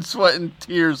Blood, Sweat, and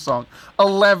Tears song.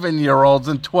 11-year-olds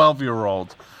and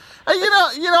 12-year-olds. And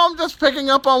you know, I'm just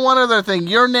picking up on one other thing.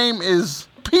 Your name is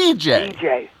PJ.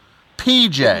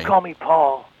 PJ. You can call me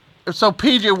Paul. So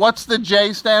PJ, what's the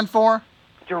J stand for?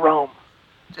 Jerome.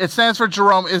 It stands for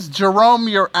Jerome. Is Jerome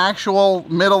your actual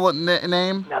middle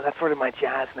name? No, that's sort of my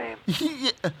jazz name.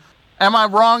 Am I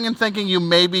wrong in thinking you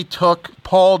maybe took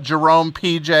Paul Jerome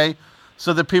PJ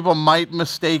so that people might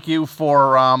mistake you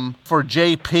for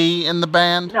JP in the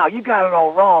band? No, you got it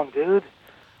all wrong, dude.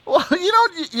 Well,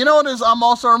 you know what is? I'm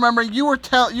also remembering you were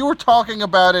talking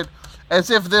about it as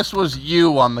if this was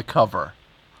you on the cover.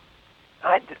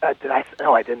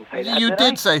 No, I didn't say that. You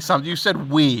did say something. You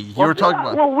said we. You were talking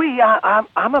about. Well,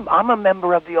 I'm a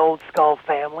member of the Old Skull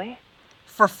family.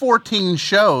 For 14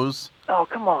 shows. Oh,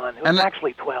 come on. It was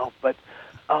actually 12, but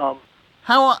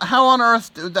How on earth?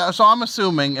 So I'm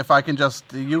assuming, if I can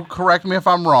you correct me if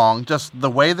I'm wrong. Just the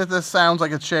way that this sounds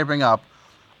like it's shaping up.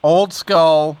 Old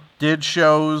Skull did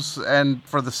shows and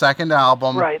for the second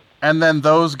album, right? And then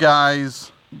those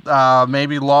guys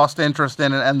maybe lost interest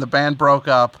in it, and the band broke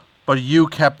up. But you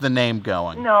kept the name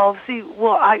going. No, see,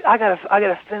 well, I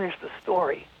gotta finish the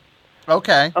story.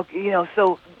 Okay. Okay,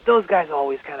 so those guys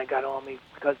always kind of got on me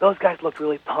because those guys looked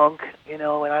really punk, and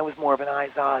I was more of an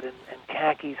Izod and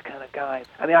khakis kind of guy.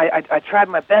 I mean, I tried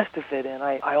my best to fit in.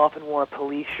 I often wore a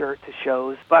police shirt to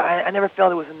shows, but I never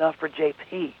felt it was enough for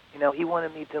JP. He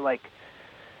wanted me to like.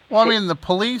 Well, I mean, the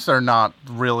Police are not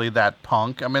really that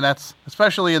punk. I mean, that's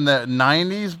especially in the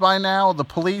 90s by now. The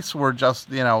Police were just,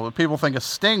 people think of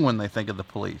Sting when they think of the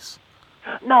Police.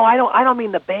 No, I don't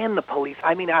mean the band The Police.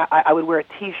 I mean, I would wear a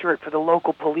T-shirt for the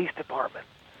local police department.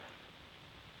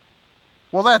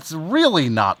 Well, that's really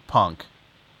not punk.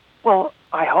 Well,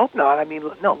 I hope not. I mean,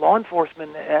 no, law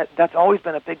enforcement, that's always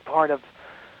been a big part of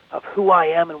who I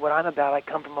am and what I'm about. I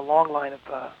come from a long line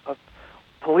of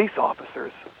police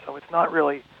officers, so it's not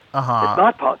really... It's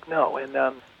not punk, no. And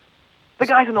the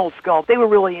guys in Old Skull, they were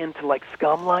really into, like,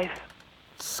 scum life.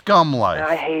 Scum life. And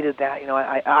I hated that.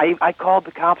 I called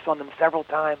the cops on them several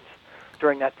times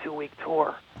during that 2-week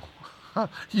tour.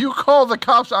 You called the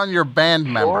cops on your band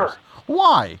members?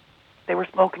 Why? They were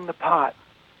smoking the pot.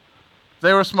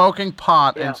 They were smoking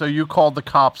pot, and so you called the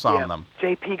cops on them?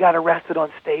 JP got arrested on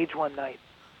stage one night.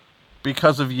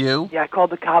 Because of you? Yeah, I called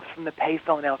the cops from the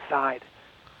payphone outside.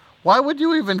 Why would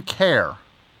you even care?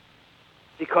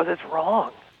 Because it's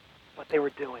wrong, what they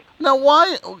were doing. Now,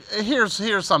 why? Here's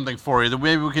something for you that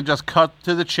maybe we can just cut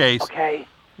to the chase. Okay.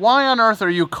 Why on earth are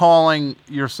you calling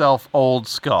yourself Old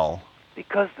Skull?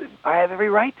 Because I have every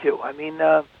right to. I mean,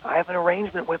 I have an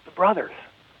arrangement with the brothers.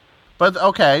 But,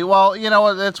 okay, well,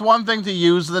 it's one thing to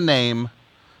use the name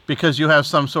because you have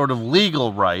some sort of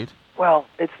legal right. Well,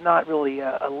 it's not really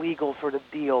a legal sort of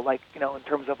deal, like, in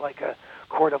terms of like a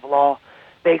court of law.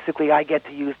 Basically, I get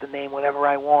to use the name whenever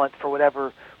I want, for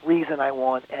whatever reason I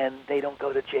want, and they don't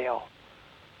go to jail.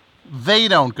 They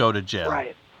don't go to jail?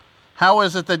 Right. How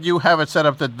is it that you have it set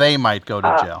up that they might go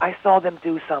to jail? I saw them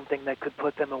do something that could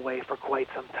put them away for quite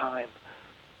some time.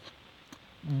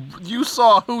 You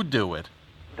saw who do it?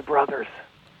 The brothers.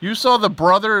 You saw the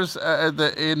brothers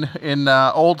in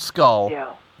Old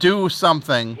Skull do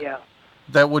something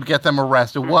that would get them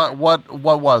arrested. What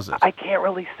was it? I can't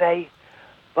really say.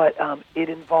 But it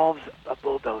involves a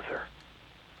bulldozer.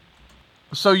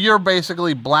 So you're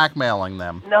basically blackmailing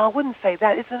them? No, I wouldn't say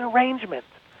that. It's an arrangement.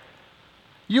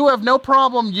 You have no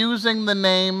problem using the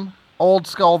name Old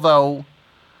Skull, though,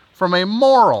 from a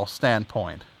moral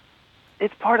standpoint.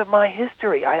 It's part of my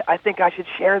history. I think I should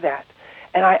share that.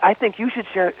 And I think you should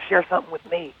share something with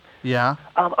me. Yeah?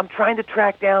 I'm trying to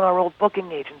track down our old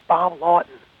booking agent, Bob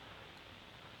Lawton.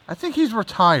 I think he's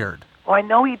retired. Well, I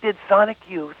know he did Sonic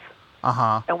Youth.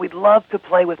 Uh-huh. And we'd love to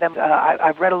play with them.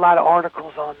 I've read a lot of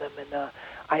articles on them, and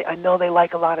I know they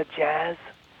like a lot of jazz.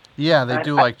 Yeah, they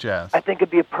do like jazz. I think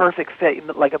it'd be a perfect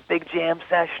fit, like a big jam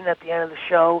session at the end of the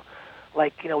show.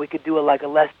 Like, we could do a Les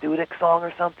Dudek song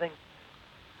or something.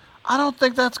 I don't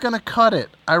think that's going to cut it.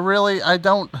 I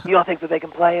don't. You don't think that they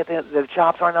can play it? The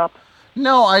chops aren't up?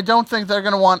 No, I don't think they're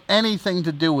going to want anything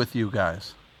to do with you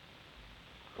guys.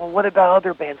 Well, what about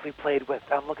other bands we played with?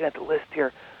 I'm looking at the list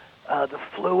here. The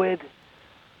Fluid,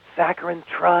 Saccharine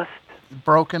Trust.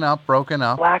 Broken up.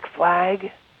 Black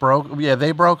Flag. Yeah,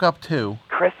 they broke up too.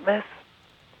 Christmas.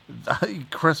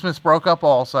 Christmas broke up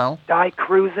also. Die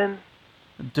Cruisin'.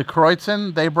 De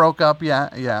Kreutzen, they broke up,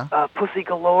 yeah. Pussy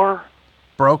Galore.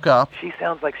 Broke up. She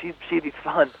sounds like she'd be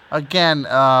fun. Again,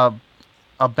 a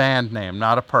band name,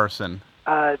 not a person.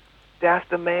 Das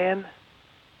the Man.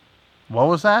 What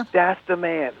was that? Das the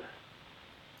Man.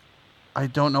 I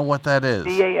don't know what that is.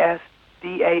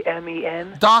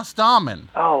 DASDAMEN. Das Damen.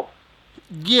 Oh.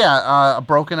 Yeah,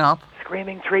 broken up.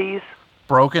 Screaming Trees.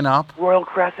 Broken up. Royal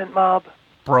Crescent Mob.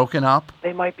 Broken up.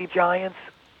 They Might Be Giants.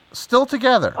 Still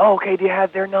together. Oh, okay. Do you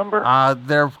have their number?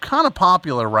 They're kind of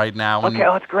popular right now. Okay,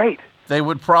 that's great. They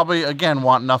would probably, again,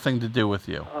 want nothing to do with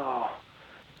you. Oh.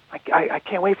 I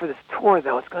can't wait for this tour,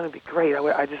 though. It's going to be great.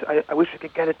 I wish we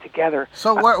could get it together.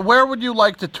 So where would you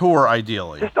like to tour,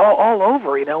 ideally? Just all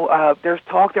over, you know. There's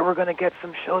talk that we're going to get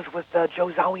some shows with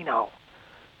Joe Zawinul.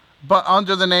 But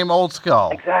under the name Old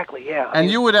Skull. Exactly, yeah. And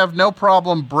you would have no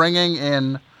problem bringing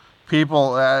in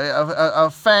people, a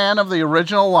fan of the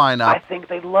original lineup. I think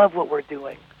they love what we're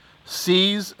doing.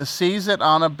 Sees it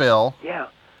on a bill. Yeah.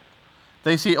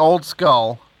 They see Old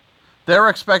Skull. They're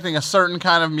expecting a certain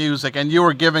kind of music, and you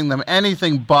are giving them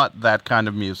anything but that kind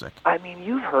of music. I mean,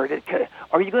 you've heard it.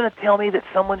 Are you going to tell me that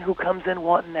someone who comes in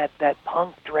wanting that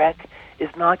punk dreck is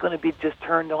not going to be just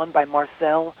turned on by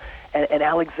Marcel and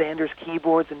Alexander's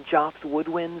keyboards and Joff's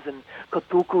woodwinds and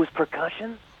Kotuku's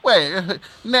percussion? Wait,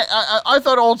 I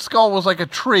thought Old Skull was like a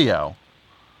trio.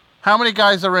 How many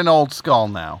guys are in Old Skull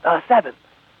now? 7.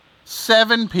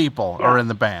 7 people are in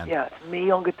the band. Yeah, it's me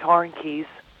on guitar and keys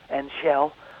and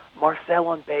shell, Marcel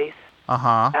on bass,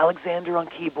 Alexander on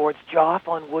keyboards, Joff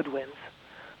on woodwinds,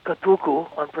 Kotuku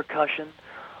on percussion,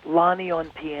 Lonnie on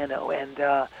piano, and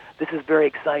this is very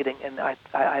exciting. And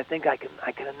I think I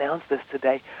can announce this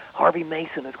today. Harvey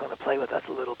Mason is going to play with us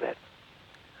a little bit.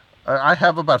 I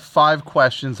have about 5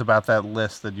 questions about that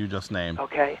list that you just named.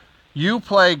 Okay. You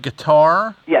play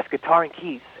guitar? Yes, guitar and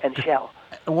keys and shell.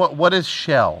 What is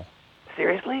shell?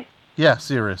 Seriously? Yeah,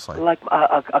 seriously. Like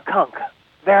a conch.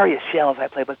 Various shells I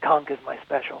play, but conch is my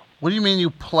special. What do you mean you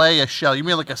play a shell? You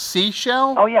mean like a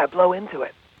seashell? Oh, yeah, I blow into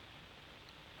it.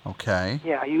 Okay.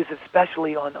 Yeah, I use it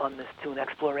specially on this tune,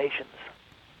 Explorations.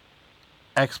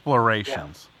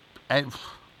 Explorations. Yeah.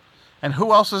 And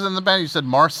who else is in the band? You said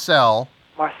Marcel.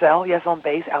 Marcel, yes, on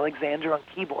bass. Alexander on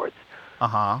keyboards.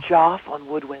 Joff on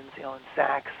woodwinds, and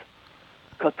sax.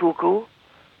 Kotuku.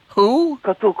 Who?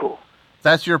 Kotuku.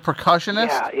 That's your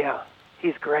percussionist? Yeah.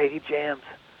 He's great. He jams.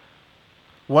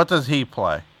 What does he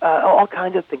play? All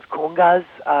kinds of things. Congas,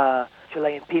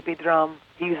 Chilean pipi drum.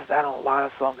 He uses that on a lot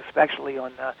of songs, especially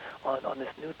on this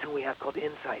new tune we have called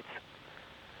Insights.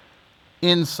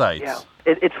 Insights. Yeah.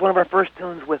 It's one of our first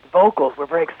tunes with vocals. We're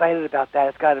very excited about that.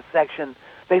 It's got a section.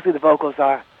 Basically, the vocals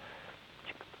are...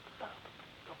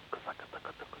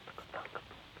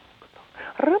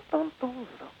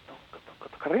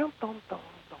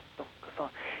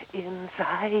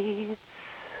 Insights,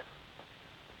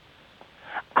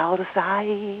 out of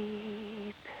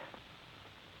sight,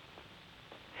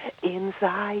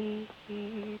 inside,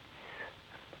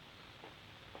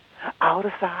 out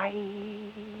of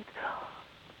sight.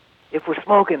 If we're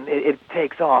smoking, it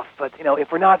takes off. But,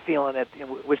 if we're not feeling it,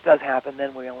 which does happen,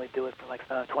 then we only do it for like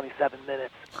 27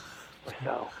 minutes or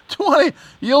so. 20?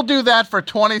 You'll do that for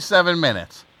 27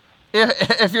 minutes.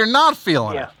 If you're not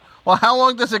feeling it. Well, how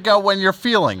long does it go when you're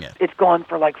feeling it? It's gone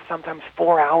for like sometimes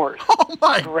 4 hours. Oh,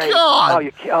 my God.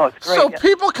 Oh, it's great. So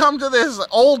people come to this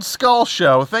Old Skull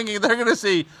show thinking they're going to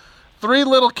see 3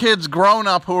 little kids grown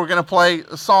up who are going to play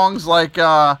songs like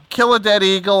Kill a Dead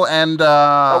Eagle and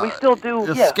we still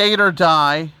do, Skate or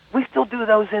Die. We still do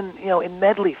those in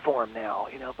medley form now,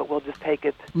 but we'll just take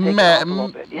it off a little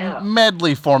bit. Yeah.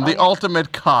 Medley form, the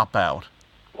ultimate cop-out.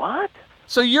 What?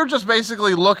 So you're just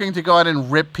basically looking to go out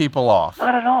and rip people off?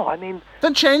 Not at all. I mean...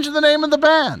 Then change the name of the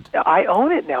band. I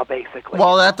own it now, basically.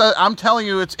 Well, I'm telling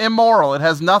you, it's immoral. It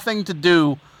has nothing to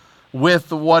do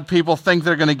with what people think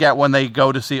they're going to get when they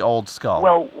go to see Old Skull.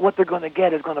 Well, what they're going to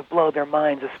get is going to blow their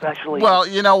minds, especially... Well,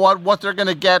 you know what? What they're going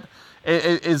to get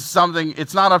is something...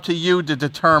 It's not up to you to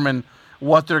determine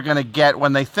what they're going to get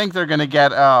when they think they're going to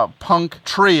get a punk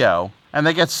trio, and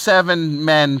they get 7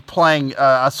 men playing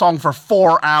a song for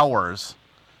 4 hours.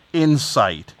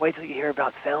 Insight. Wait till you hear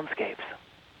about Soundscapes.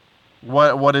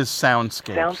 What is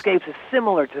Soundscapes? Soundscapes is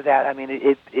similar to that. I mean,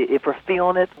 if we're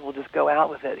feeling it, we'll just go out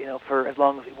with it, for as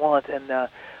long as we want. And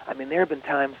there have been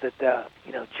times that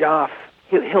Joff,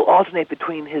 he'll alternate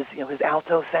between his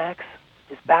alto sax,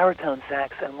 his baritone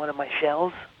sax, and one of my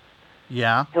shells.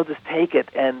 Yeah. He'll just take it,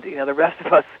 and the rest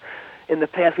of us, in the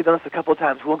past, we've done this a couple of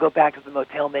times. We'll go back to the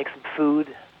motel, make some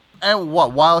food. And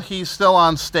what? While he's still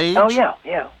on stage? Oh yeah.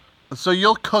 So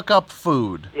you'll cook up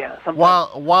food. Yeah. Sometimes.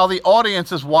 While the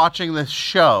audience is watching this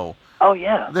show. Oh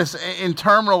yeah. This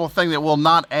interminable thing that will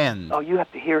not end. Oh, you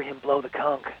have to hear him blow the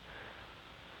conch.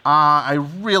 I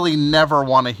really never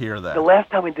want to hear that. The last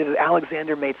time we did it,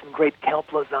 Alexander made some great kelp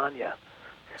lasagna.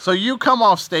 So you come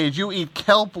off stage, you eat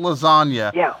kelp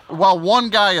lasagna. Yeah. While one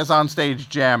guy is on stage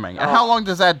jamming. And how long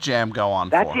does that jam go on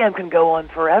That for? jam can go on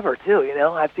forever too.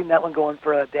 I've seen that one go on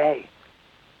for a day.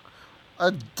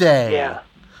 A day. Yeah.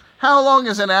 How long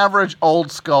is an average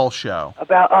Old Skull show?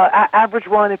 About average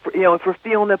one, if we're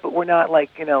feeling it, but we're not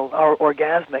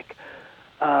orgasmic.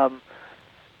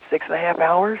 6.5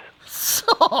 hours.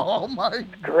 Oh my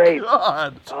Great.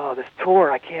 God! Oh, this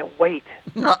tour, I can't wait.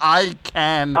 I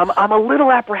can. I'm a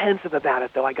little apprehensive about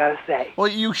it, though. I gotta say. Well,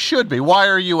 you should be. Why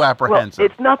are you apprehensive? Well,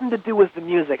 it's nothing to do with the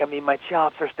music. I mean, my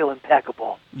chops are still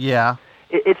impeccable. Yeah.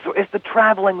 It's the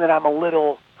traveling that I'm a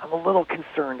little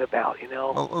concerned about.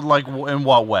 Like in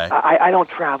what way? I don't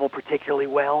travel particularly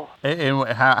well.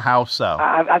 How so?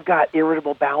 I've got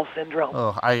irritable bowel syndrome.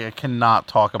 Oh, I cannot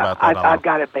talk about that. I've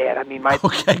got it bad. I mean, my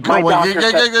doctor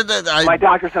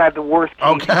said I have the worst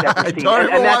case he's ever seen,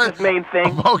 and that's his main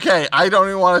thing. Okay, I don't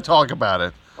even want to talk about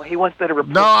it. Well, he wants that to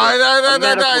replace. No, I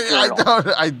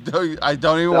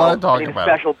don't even want to talk about it. I need a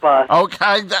special bus.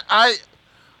 Okay, I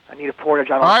need a portage.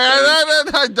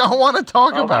 I don't want to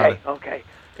talk about it. Okay.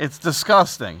 It's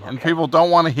disgusting, and people don't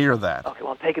want to hear that. Okay,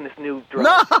 well, I'm taking this new drug.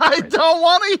 No, I don't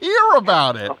want to hear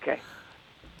about it. Okay.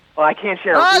 Well, I can't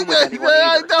share a room with anyone either.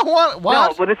 I don't want... What?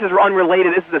 No, well, this is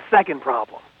unrelated. This is the second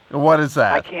problem. What is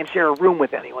that? I can't share a room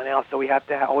with anyone else, so we have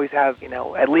to always have,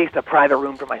 at least a private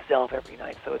room for myself every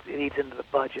night, so it eats into the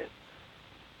budget.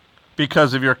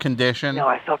 Because of your condition? No,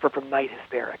 I suffer from night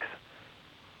hysterics.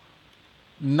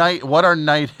 What are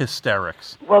night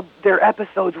hysterics? Well, they're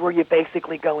episodes where you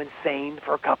basically go insane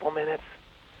for a couple minutes.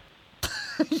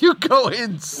 You go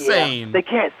insane. Yeah. They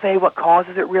can't say what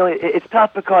causes it, really. It's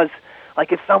tough because,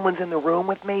 if someone's in the room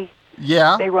with me,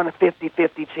 they run a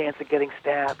 50-50 chance of getting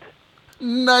stabbed.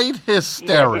 Night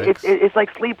hysterics. Yeah, it's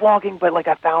like sleepwalking, but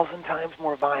 1,000 times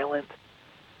more violent.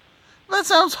 That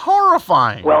sounds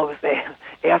horrifying. Well,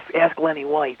 ask Lenny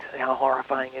White how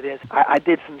horrifying it is. I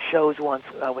did some shows once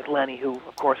with Lenny, who,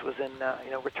 of course, was in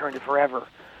Return to Forever,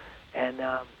 and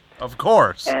of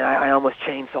course. And I almost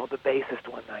chainsawed the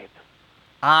bassist one night.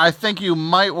 I think you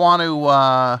might want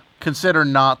to consider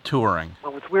not touring.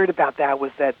 Well, what's weird about that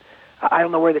was that I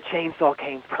don't know where the chainsaw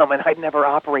came from, and I'd never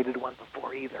operated one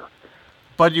before either.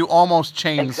 But you almost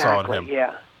chainsawed him.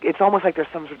 Yeah. It's almost like there's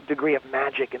some degree of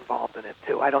magic involved in it,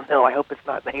 too. I don't know. I hope it's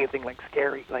not anything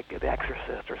scary, like The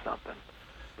Exorcist or something.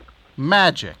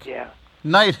 Magic. Yeah.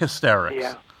 Night hysterics.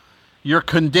 Yeah. Your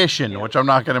condition, which I'm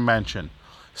not going to mention.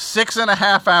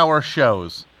 6.5-hour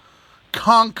shows.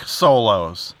 Conch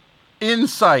solos. In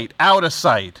sight, out of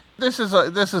sight. This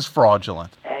is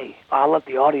fraudulent. Hey, I'll let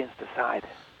the audience decide.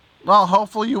 Well,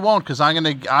 hopefully you won't, because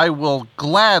I will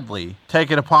gladly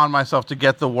take it upon myself to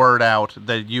get the word out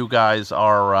that you guys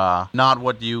are not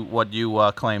what you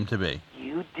claim to be.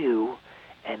 You do,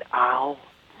 and I'll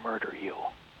murder you.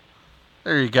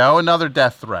 There you go, another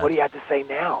death threat. What do you have to say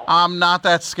now? I'm not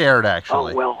that scared,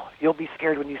 actually. Oh, well, you'll be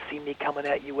scared when you see me coming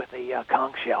at you with a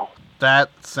conch shell.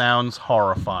 That sounds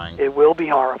horrifying. It will be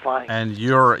horrifying. And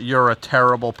you're a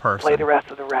terrible person. Play the rest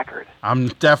of the record. I'm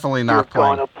definitely not playing.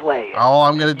 You're going to play it. All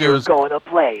I'm going to do is... You're going to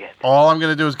play it. All I'm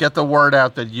going to do is get the word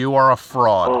out that you are a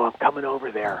fraud. Oh, I'm coming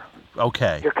over there.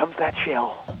 Okay. Here comes that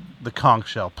shell. The conch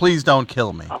shell. Please don't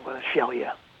kill me. I'm going to shell you.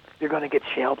 You're going to get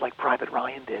shelled like Private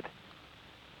Ryan did.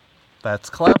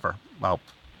 That's clever. Well,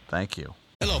 thank you.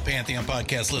 Hello, Pantheon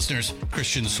Podcast listeners.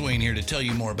 Christian Swain here to tell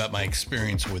you more about my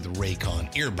experience with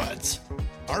Raycon earbuds.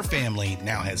 Our family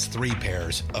now has 3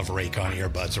 pairs of Raycon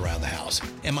earbuds around the house,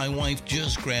 and my wife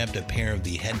just grabbed a pair of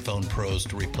the Headphone Pros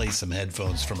to replace some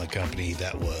headphones from a company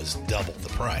that was double the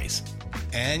price.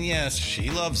 And yes,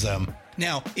 she loves them.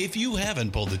 Now, if you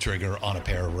haven't pulled the trigger on a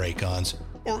pair of Raycons,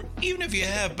 or even if you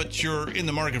have, but you're in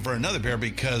the market for another pair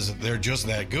because they're just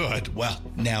that good, well,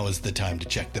 now is the time to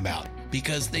check them out,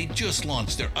 because they just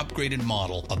launched their upgraded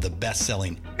model of the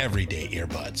best-selling everyday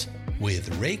earbuds. with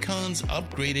Raycon's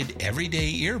upgraded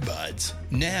everyday earbuds.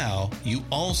 Now, you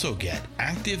also get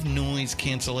active noise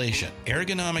cancellation,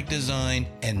 ergonomic design,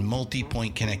 and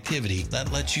multi-point connectivity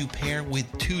that lets you pair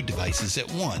with 2 devices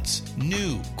at once.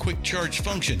 New quick charge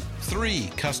function, 3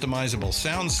 customizable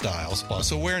sound styles,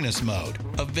 plus awareness mode.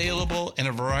 Available in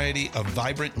a variety of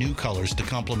vibrant new colors to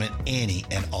complement any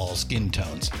and all skin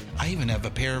tones. I even have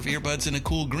a pair of earbuds in a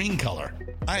cool green color.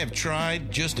 I have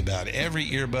tried just about every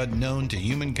earbud known to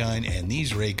humankind, and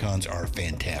these Raycons are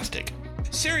fantastic.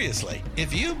 Seriously,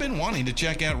 if you've been wanting to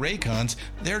check out Raycons,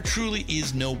 there truly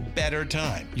is no better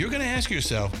time. You're going to ask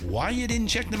yourself why you didn't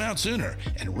check them out sooner,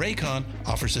 and Raycon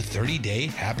offers a 30-day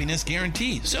happiness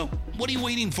guarantee. So what are you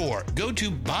waiting for? Go to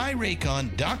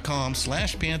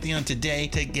buyraycon.com/Pantheon today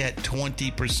to get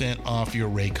 20% off your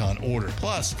Raycon order,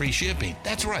 plus free shipping.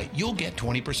 That's right, you'll get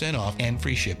 20% off and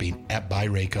free shipping at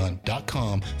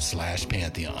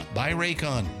buyraycon.com/Pantheon.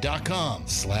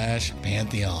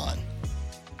 buyraycon.com/Pantheon.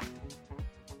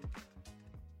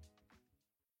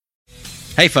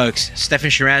 Hey folks, Stefan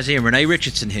Shirazi and Renee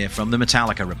Richardson here from the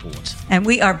Metallica Report. And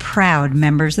we are proud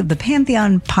members of the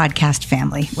Pantheon podcast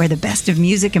family, where the best of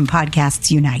music and podcasts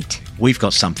unite. We've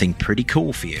got something pretty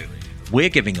cool for you. We're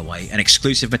giving away an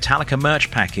exclusive Metallica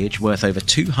merch package worth over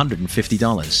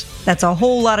 $250. That's a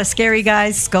whole lot of Scary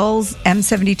Guys, skulls,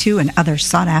 M72, and other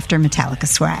sought-after Metallica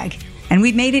swag. And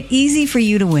we've made it easy for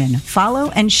you to win.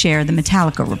 Follow and share the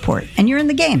Metallica Report, and you're in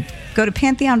the game. Go to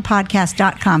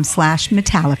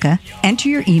pantheonpodcast.com/Metallica, enter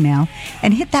your email,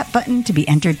 and hit that button to be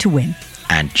entered to win.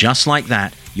 And just like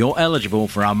that, you're eligible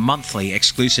for our monthly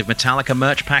exclusive Metallica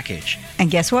merch package. And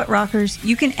guess what, rockers?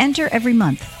 You can enter every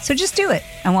month, so just do it.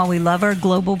 And while we love our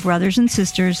global brothers and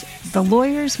sisters, the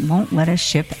lawyers won't let us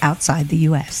ship outside the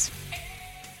U.S.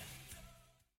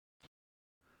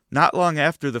 Not long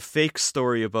after the fake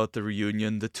story about the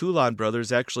reunion, the Toulon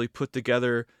brothers actually put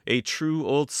together a true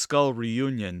Old Skull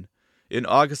reunion in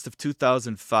August of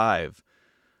 2005.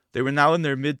 They were now in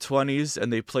their mid-20s,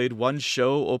 and they played one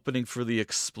show opening for The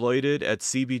Exploited at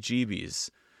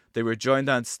CBGB's. They were joined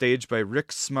on stage by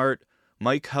Rick Smart,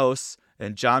 Mike House,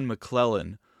 and John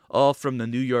McClellan, all from the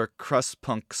New York crust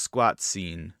punk squat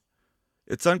scene.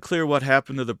 It's unclear what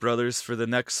happened to the brothers for the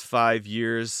next 5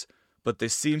 years, but they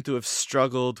seem to have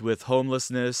struggled with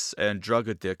homelessness and drug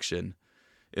addiction.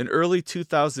 In early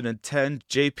 2010,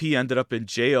 JP ended up in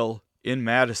jail in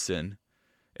Madison,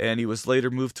 and he was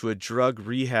later moved to a drug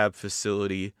rehab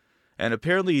facility, and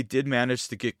apparently he did manage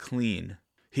to get clean.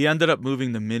 He ended up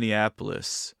moving to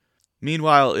Minneapolis.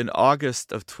 Meanwhile, in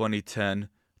August of 2010,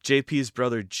 JP's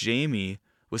brother Jamie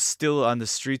was still on the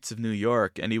streets of New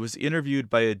York, and he was interviewed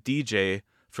by a DJ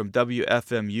from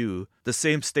WFMU, the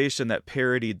same station that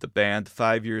parodied the band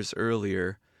 5 years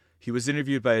earlier. He was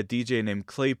interviewed by a DJ named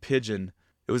Clay Pigeon.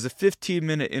 It was a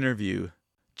 15-minute interview.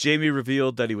 Jamie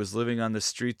revealed that he was living on the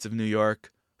streets of New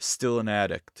York, still an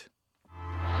addict.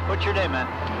 What's your name, man?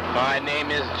 My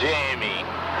name is Jamie.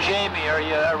 Jamie, are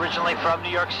you originally from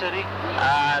New York City?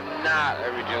 I'm not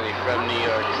originally from New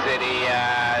York City.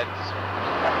 It's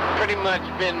pretty much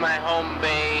been my home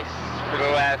base for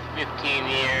the last 15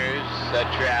 years. I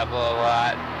travel a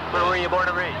lot. Where were you born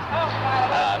and raised?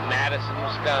 Madison,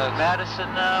 Wisconsin.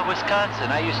 Madison, Wisconsin.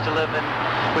 I used to live in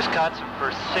Wisconsin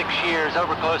for 6 years,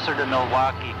 over closer to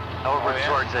Milwaukee, over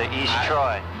towards East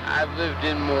Troy. I've lived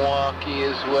in Milwaukee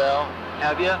as well.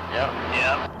 Have you? Yep.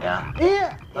 Yeah.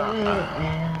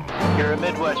 You're a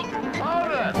Midwesterner.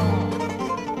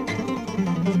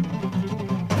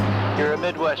 You're a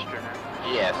Midwesterner.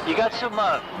 Yes. You got some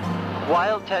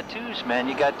wild tattoos, man.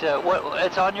 You got what?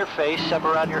 It's on your face, some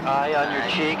around your eye, on your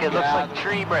cheek. It looks like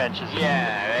tree branches.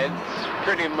 Yeah, it's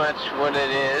pretty much what it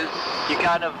is. You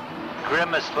kind of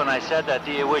grimaced when I said that.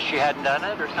 Do you wish you hadn't done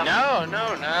it or something? No,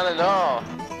 not at all.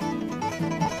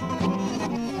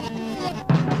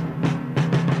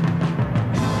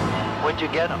 When'd you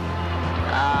get them?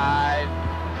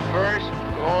 First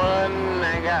one,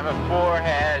 I got my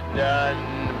forehead done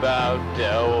about,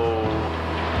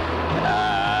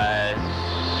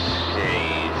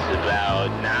 about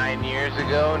 9 years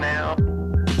ago now.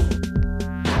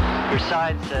 Your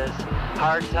sign says,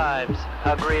 hard times,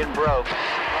 hungry and broke.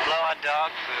 Low on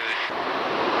dog food.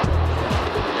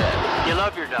 Yes. You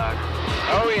love your dog?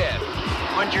 Oh, yes.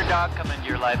 When'd your dog come into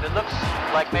your life? It looks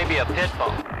like maybe a pit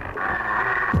bull.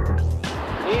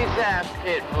 He's a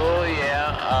pit bull,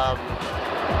 yeah.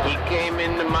 He came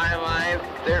into my life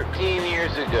 13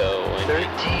 years ago. 13?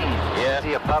 Yeah. Is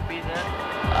he a puppy then?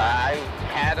 I've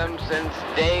had him since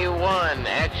day one.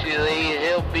 Actually,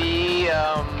 he'll be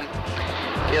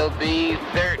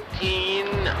 13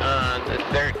 on the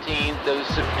 13th of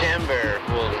September.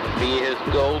 Will be his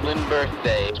golden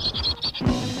birthday.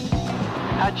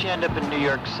 How'd you end up in New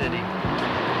York City?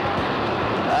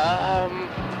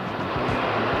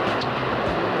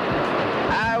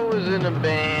 I was in a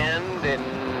band, and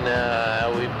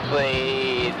we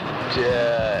played,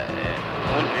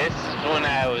 when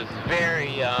I was very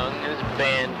young. It was a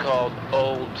band called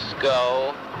Old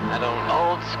Skull.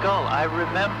 Old Skull, I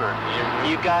remember.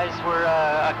 You guys were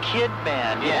a kid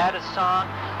band. You had a song.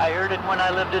 I heard it when I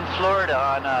lived in Florida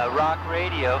on rock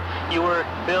radio. You were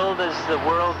billed as the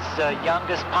world's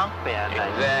youngest punk band.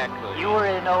 Exactly. You were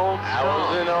in Old Skull. I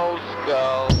was in Old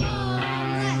Skull.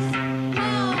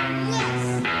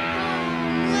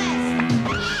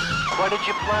 What did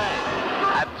you play?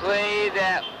 I played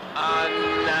on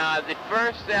the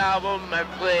first album, I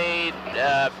played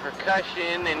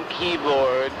percussion and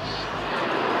keyboards,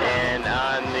 and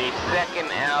on the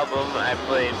second album, I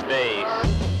played bass.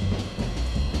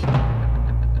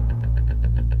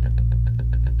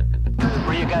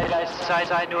 Were you guys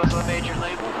signed to a major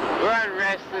label? We're on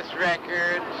Restless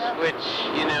Records, which,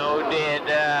 you know, did,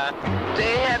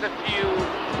 they had a few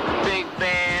big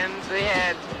bands. They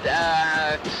had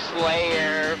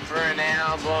Slayer for an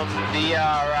album,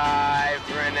 DRI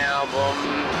for an album.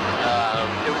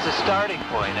 It was a starting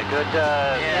point, a good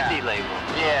indie label.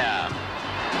 Yeah.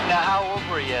 Now, how old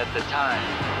were you at the time?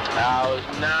 I was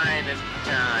 9 at the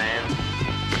time.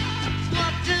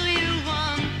 What do you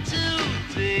want to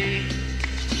be?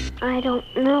 I don't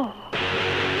know.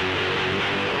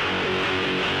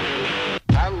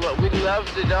 We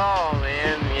loved it all,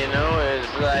 man. You know, it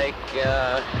was like,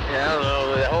 I don't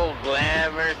know, the whole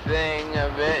glamour thing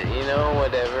of it, you know,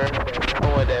 whatever.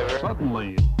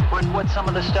 Suddenly. What's some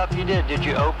of the stuff you did? Did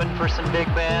you open for some big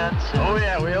bands? Oh,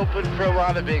 yeah, we opened for a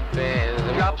lot of big bands.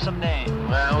 Drop some names.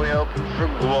 Well, we opened for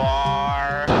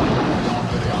Guar.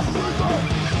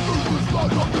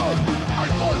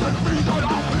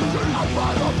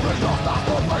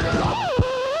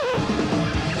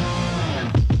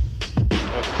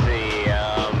 Let's see,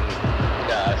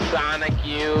 Sonic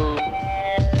Youth.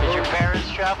 Did your parents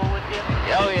travel with you?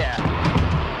 Oh, yeah.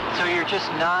 So you're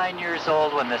just 9 years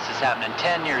old when this is happening,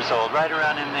 10 years old, right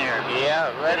around in there. Yeah,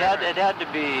 right. It had to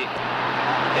be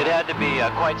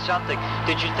quite something.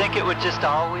 Did you think it would just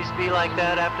always be like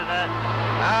that after that?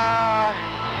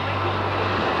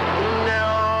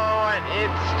 No,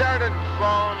 it started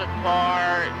falling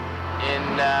apart,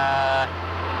 and I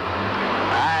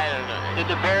don't know. Did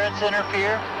the parents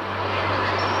interfere?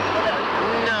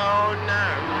 No,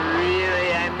 not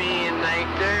really. I mean, like,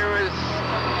 there was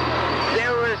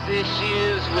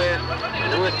issues with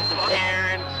the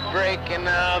parents breaking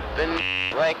up and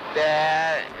like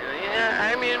that. Yeah,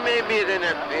 I mean, maybe it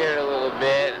interfered a little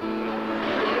bit.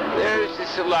 There's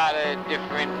just a lot of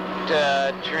different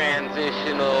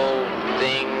transitional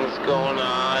things going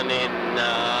on in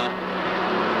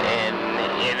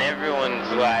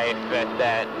everyone's life at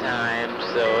that time,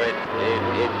 so it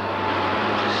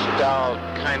just all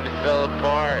kind of fell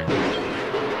apart.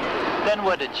 Then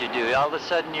what did you do? All of a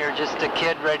sudden you're just a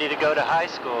kid ready to go to high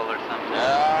school or something?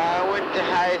 I went to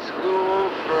high school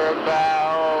for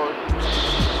about...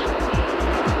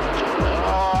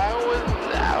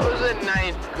 I was in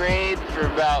 9th grade for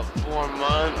about 4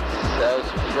 months. I was a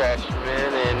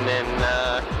freshman, and then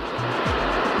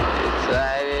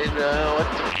decided, what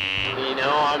the you know,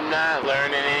 I'm not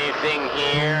learning anything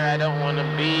here. I don't want to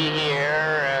be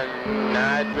here, and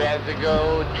I'd rather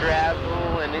go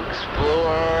travel and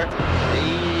explore.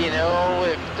 You know,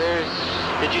 if there's...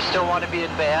 Did you still want to be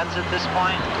in bands at this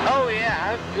point? Oh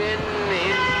yeah, I've been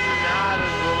in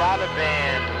a lot of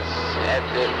bands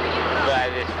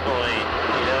by this point,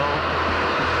 you know.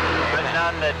 But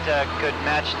none that could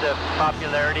match the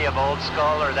popularity of Old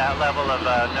Skull or that level of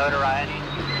notoriety?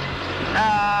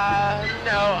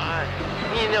 No,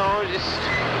 you know, just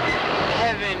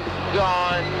haven't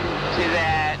gone to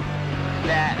that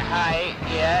height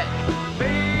yet.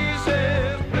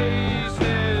 Pieces,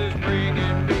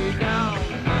 bringing me down.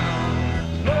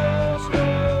 Lost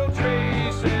no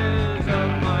traces of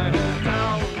my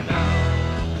hometown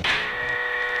now.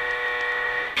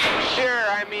 Sure,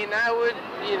 I mean, I would,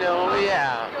 you know,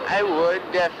 yeah, I would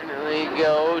definitely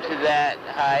go to that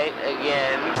height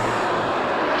again.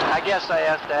 I guess I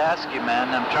have to ask you,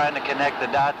 man. I'm trying to connect the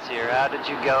dots here. How did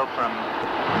you go from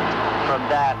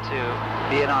that to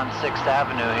being on 6th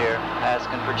Avenue here,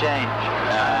 asking for change?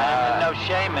 And no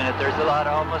shame in it. There's a lot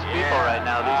of homeless people right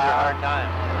now. These are hard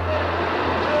times.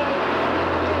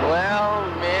 Well,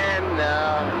 man,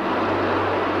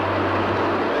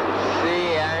 let's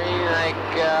see. I mean, like,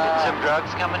 some drugs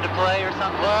come into play or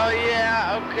something? Well,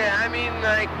 yeah. Okay. I mean,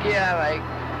 like, yeah, like,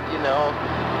 you know,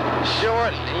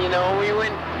 short. You know, we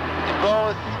went to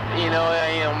both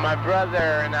my brother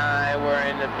and I were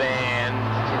in the band,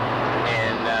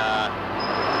 and,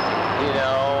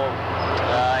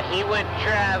 he went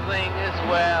traveling as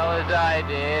well as I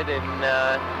did, and, and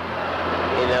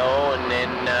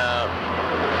then,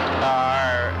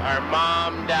 our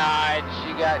mom died.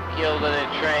 She got killed in a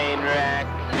train wreck,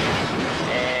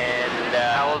 and,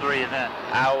 How old were you then?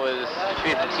 I was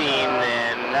 15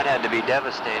 then. That had to be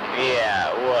devastating.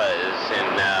 Yeah, it was,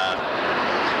 and,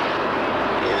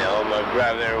 my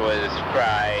brother was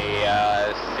probably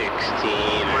 16.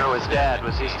 Where was Dad?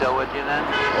 Was he still with you then?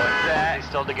 What's that? Was he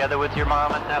still together with your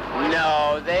mom at that point?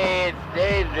 No, they'd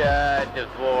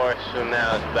divorced when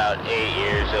I was about 8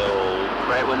 years old.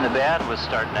 Right when the band was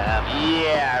starting to happen?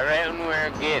 Yeah, right when we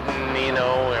were getting,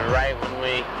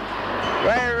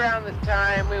 right around the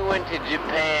time we went to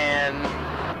Japan.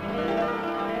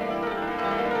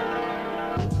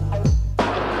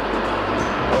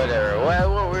 Whatever.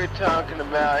 What we're talking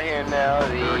about here now?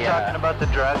 We were talking about the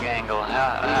drug angle.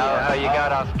 How you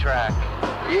got off track.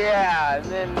 Yeah, and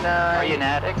then. Are you an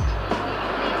addict?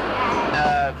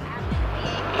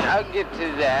 I'll get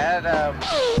to that.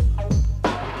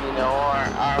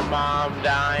 Our mom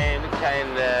dying,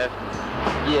 kind of.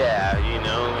 Yeah,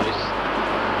 just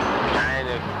kind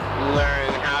of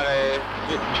learn how to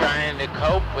trying to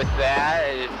cope with that.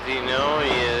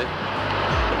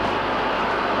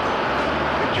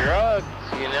 Drugs,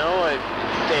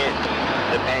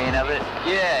 the pain of it?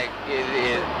 Yeah,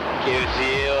 it gives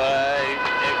you a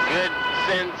good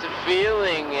sense of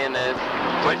feeling and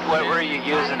What were you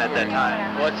using at that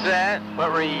time? What's that?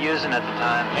 What were you using at the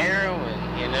time? Heroin,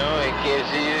 it gives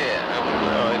you,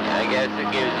 I guess it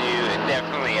gives you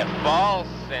definitely a false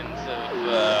sense of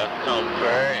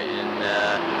comfort and...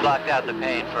 blocked out the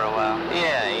pain for a while.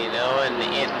 Yeah, and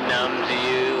it numbs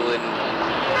you and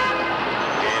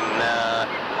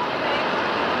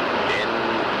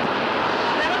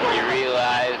you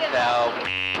realize how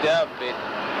up it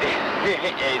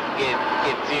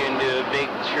gets you into a big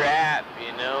trap,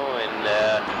 and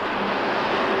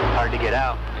hard to get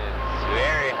out. It's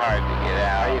very hard to get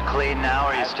out. Are you clean now,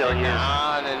 or are you still using?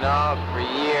 On and off for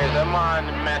years. I'm on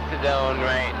methadone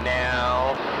right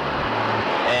now,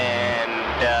 and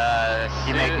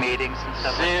you make meetings and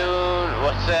stuff? Soon,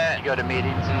 what's that? You go to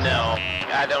meetings and No,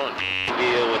 I don't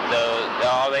deal with those.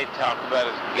 All they talk about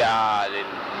is God and...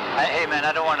 Hey man,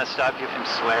 I don't want to stop you from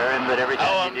swearing, but every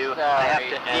time you do, sorry. I have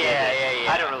to edit it.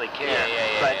 Yeah. I don't really care,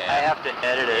 but I have to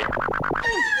edit it.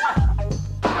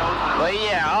 But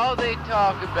yeah, all they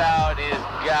talk about is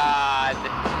God, and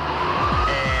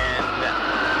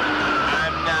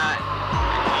I'm not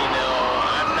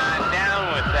down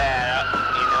with that,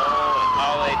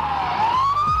 all they,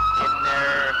 in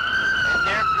their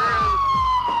group,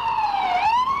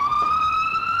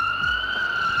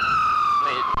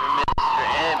 wait for Mr.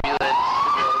 Ambulance to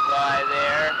go by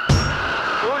there.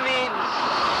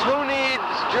 Who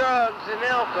needs drugs and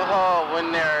alcohol when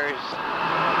there's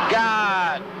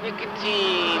God,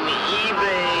 nicotine,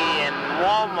 eBay, and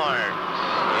Walmart,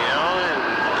 and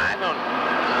I don't...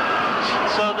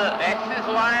 So this is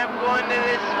why I'm going to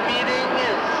this meeting,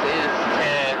 is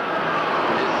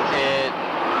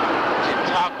to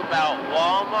talk about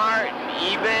Walmart and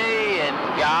eBay and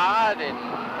God and,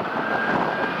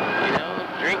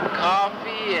 drink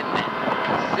coffee and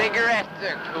cigarettes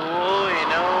are cool,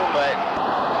 but...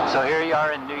 So here you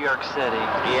are in New York City.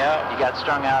 Yeah. You got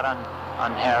strung out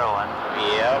on heroin.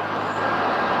 Yep.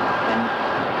 And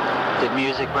did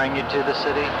music bring you to the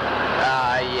city?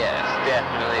 Yes,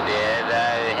 definitely did.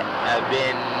 I've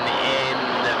been in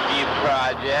a few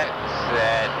projects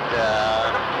that,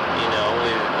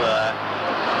 we've,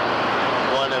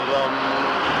 one of them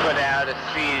put out a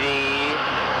CD.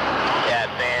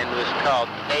 That band was called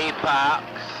Apox.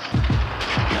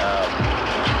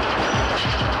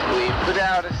 We put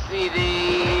out a CD,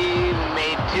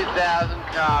 made 2,000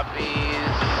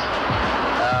 copies,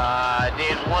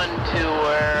 did one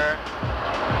tour,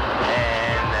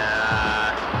 and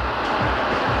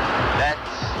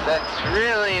that's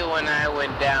really when I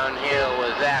went downhill,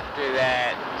 was after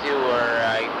that tour.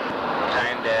 I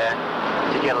kinda...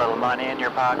 Did you get a little money in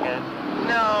your pocket?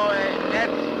 No,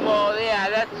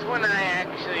 that's when I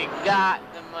actually got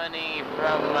the money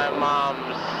from my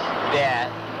mom's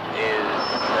death.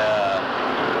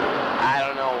 I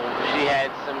don't know, she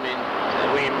had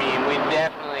we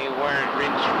definitely weren't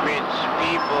rich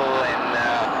people and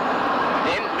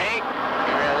didn't make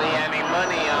really any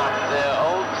money off the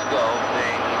old school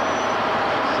thing.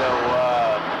 So,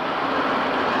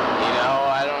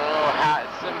 I don't know how,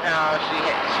 somehow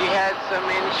she had some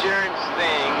insurance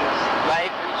things,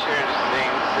 life insurance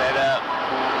things set up,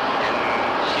 and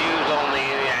she was only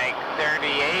like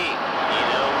 38.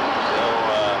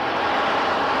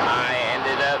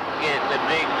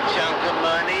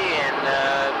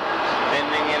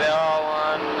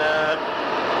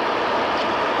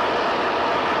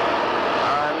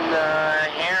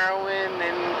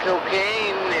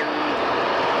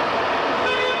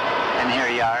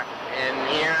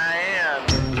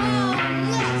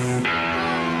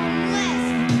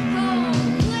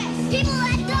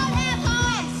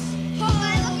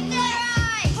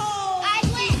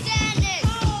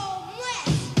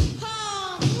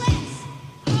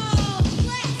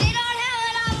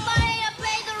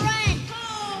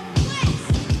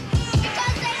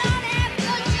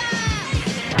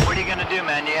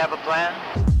 have a plan?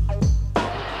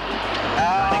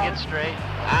 Trying to get straight?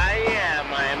 I am.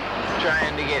 I'm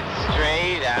trying to get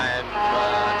straight.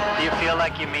 Do you feel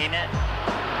like you mean it?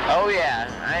 Oh yeah,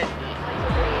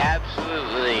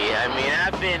 absolutely. I mean,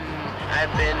 I've been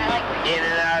in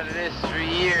and out of this for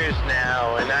years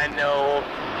now, and I know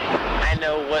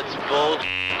what's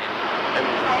bullshit.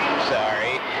 I'm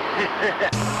sorry.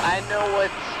 I know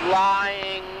what's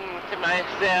lying to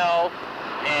myself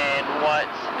and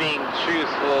what's being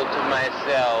truthful to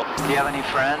myself. Do you have any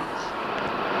friends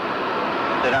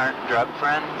that aren't drug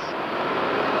friends?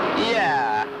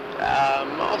 Yeah.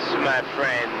 Most of my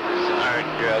friends aren't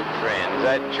drug friends.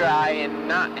 I try and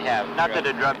not have. Not that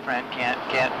a drug friend can't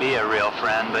be a real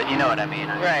friend, but you know what I mean.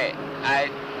 Right. I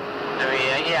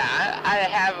mean, yeah, I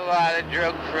have a lot of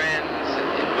drug friends,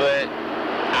 but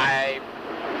I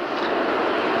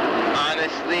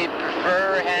honestly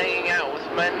prefer hanging out with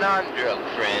my non-drug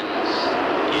friends,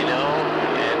 you know.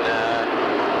 And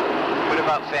what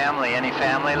about family? Any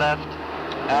family left?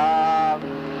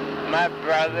 My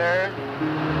brother,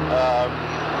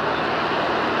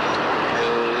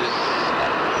 who's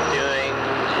doing,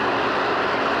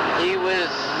 he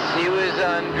was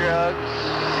on drugs.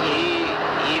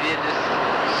 He did this,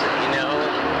 you know,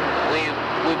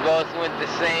 we both went the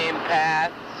same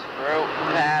paths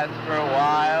for a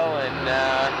while, and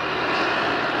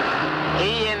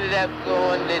he ended up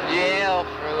going to jail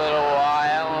for a little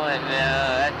while, and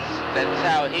that's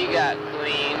how he got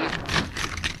clean.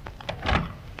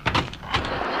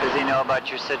 Does he know about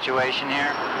your situation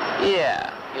here? Yeah.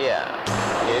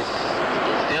 He's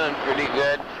doing pretty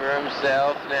good for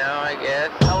himself now, I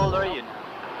guess. How old are you?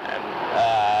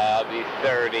 I'll be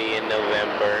 30 in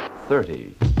November.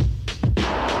 30.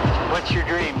 What's your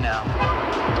dream now?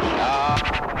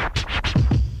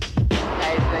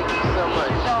 Hey, thank you so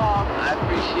much. I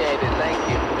appreciate it. Thank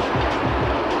you.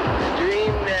 The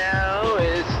dream now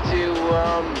is to,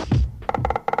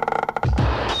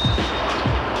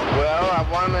 well, I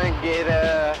want to get a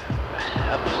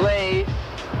place.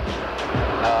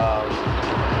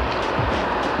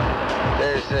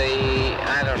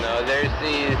 There's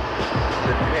these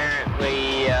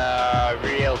apparently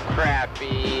real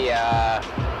crappy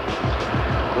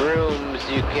rooms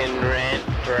you can rent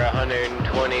for $125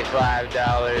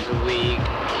 a week,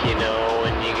 you know,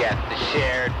 and you got the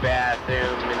shared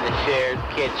bathroom and the shared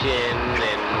kitchen,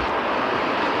 and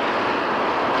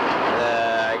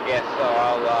I guess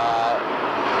I'll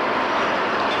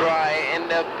try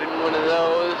end up in one of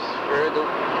those for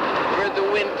the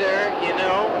winter, you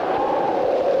know.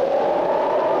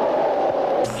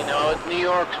 New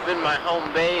York's been my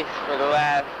home base for the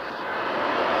last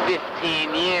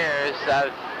 15 years.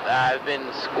 I've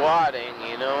been squatting,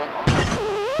 you know.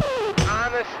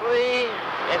 Honestly,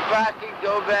 if I could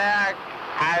go back,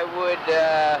 I would,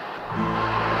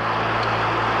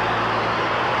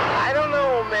 I don't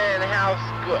know, man,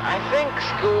 I think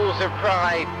schools are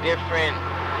probably different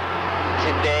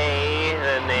today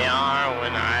than they are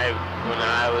when I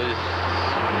was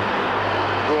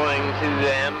going to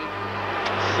them.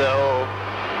 So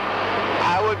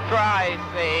I would probably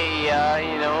say,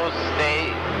 you know,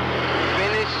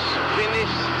 finish,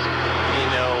 you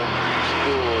know,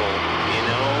 school, you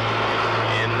know,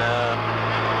 and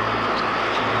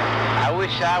I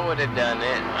wish I would have done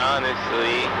it,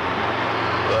 honestly,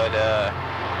 but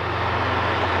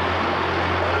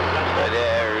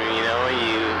you know,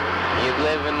 you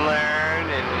live and learn,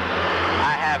 and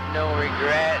I have no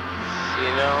regrets,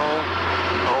 you know,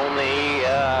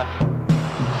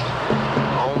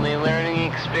 only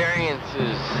learning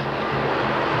experiences.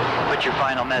 What's your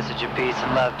final message of peace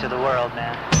and love to the world,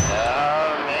 man?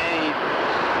 Oh, man, you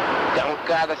don't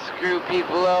gotta screw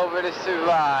people over to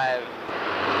survive.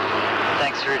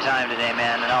 Thanks for your time today,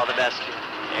 man, and all the best to you.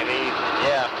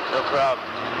 Yeah, no problem.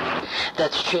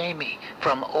 That's Jamie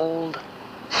from Old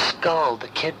Skull, the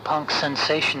kid punk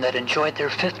sensation that enjoyed their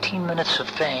 15 minutes of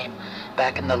fame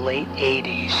back in the late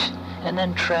 80s. And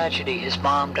then tragedy, his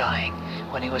mom dying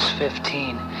when he was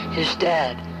 15. His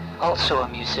dad, also a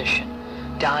musician,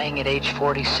 dying at age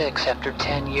 46 after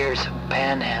 10 years of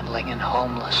panhandling and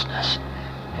homelessness.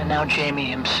 And now Jamie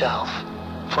himself,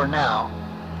 for now,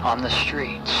 on the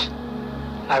streets.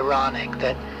 Ironic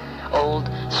that Old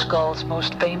Skull's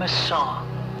most famous song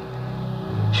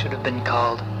should have been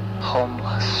called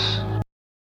Homeless.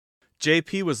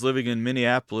 JP was living in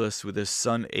Minneapolis with his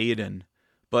son Aiden,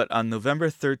 but on November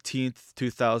 13th,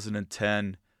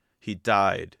 2010, he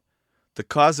died. The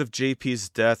cause of JP's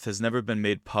death has never been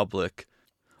made public.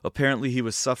 Apparently he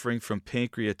was suffering from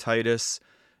pancreatitis,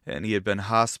 and he had been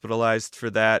hospitalized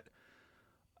for that.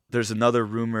 There's another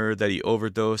rumor that he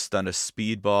overdosed on a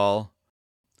speedball.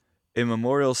 A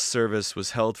memorial service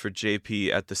was held for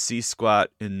JP at the C Squat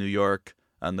in New York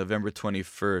on November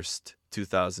 21st,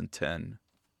 2010.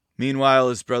 Meanwhile,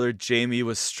 his brother Jamie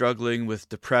was struggling with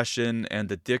depression and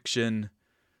addiction,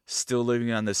 still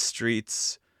living on the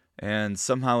streets, and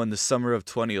somehow in the summer of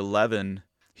 2011,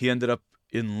 he ended up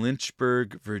in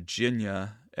Lynchburg,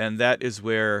 Virginia, and that is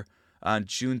where, on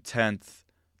June 10th,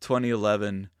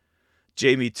 2011,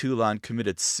 Jamie Toulon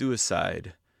committed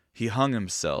suicide. He hung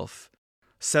himself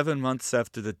 7 months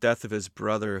after the death of his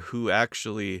brother, who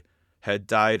actually had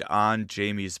died on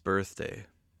Jamie's birthday.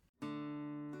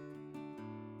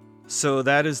 So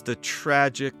that is the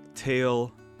tragic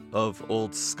tale of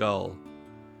Old Skull.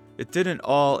 It didn't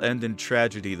all end in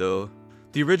tragedy, though.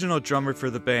 The original drummer for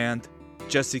the band,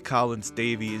 Jesse Collins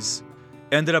Davies,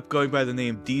 ended up going by the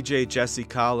name DJ Jesse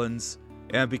Collins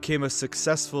and became a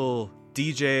successful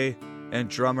DJ and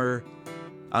drummer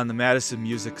on the Madison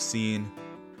music scene.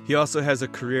 He also has a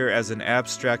career as an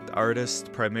abstract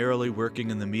artist, primarily working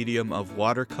in the medium of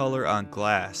watercolor on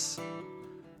glass.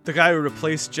 The guy who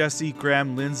replaced Jesse,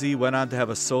 Graham Lindsay, went on to have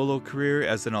a solo career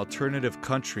as an alternative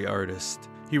country artist.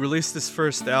 He released his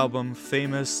first album,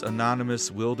 Famous Anonymous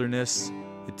Wilderness,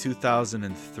 in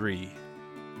 2003.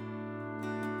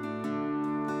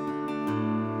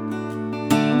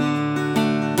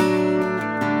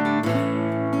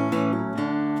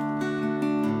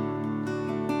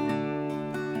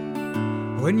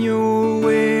 When you're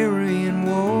weary and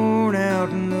worn out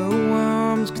and no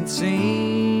arms can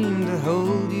seem to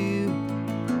hold you,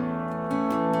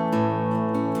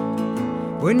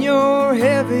 when you're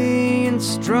heavy and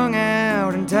strung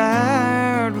out and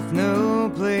tired with no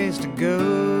place to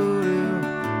go to,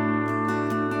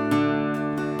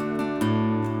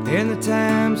 and the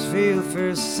times feel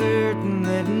for certain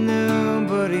that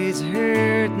nobody's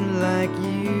hurting like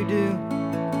you do,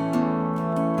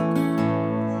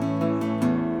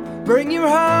 bring your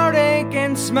heartache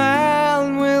and smile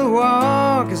and we'll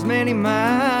walk as many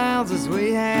miles as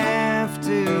we have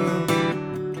to.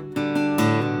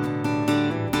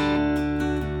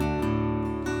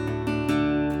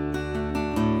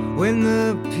 When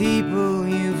the people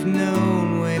you've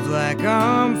known wave like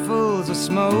armfuls of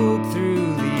smoke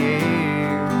through the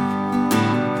air,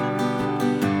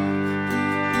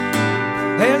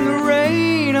 and the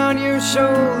rain on your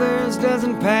shoulders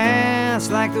doesn't pass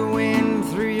like the wind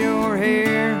through your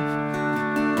hair,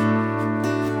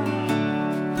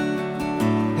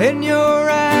 and your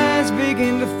eyes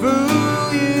begin to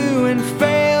fool you and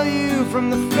fail you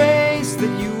from the face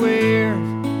that you wear.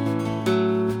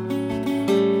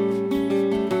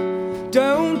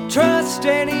 Don't trust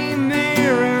any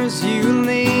mirrors, you'll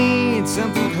need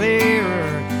something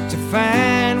clearer to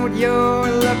find what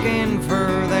you're looking for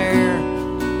there.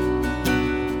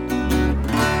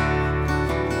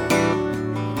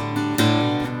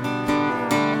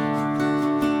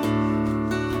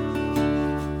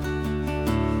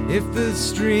 If the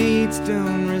streets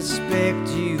don't respect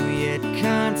you, yet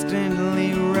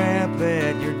constantly rap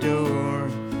at your door,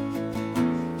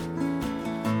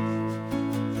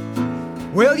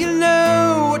 well, you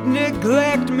know what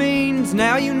neglect means.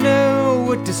 Now you know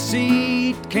what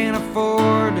deceit can't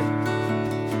afford.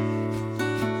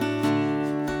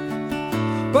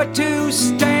 But to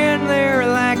stand there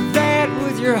like that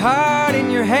with your heart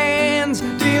in your hands,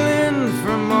 dealing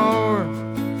for more.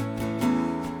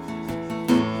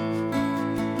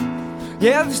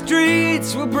 Yeah, the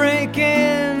streets will break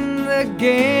in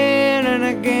again and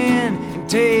again and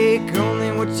take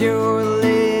only what you're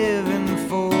living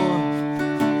for.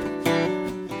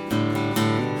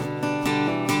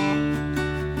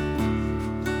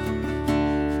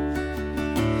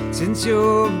 Since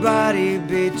your body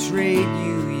betrayed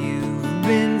you, you've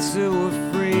been so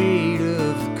afraid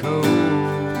of the cold.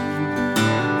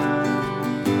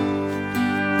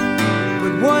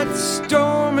 But what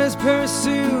storm has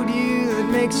pursued you that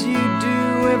makes you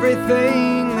do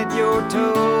everything that you're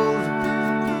told?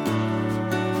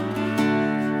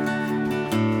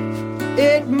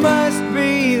 It must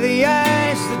be the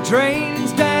ice that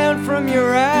drains down from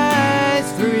your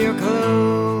eyes through your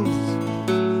clothes.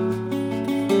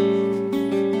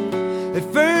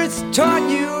 First taught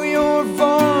you your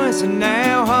voice and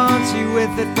now haunts you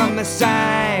with it from the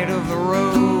side of the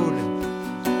road.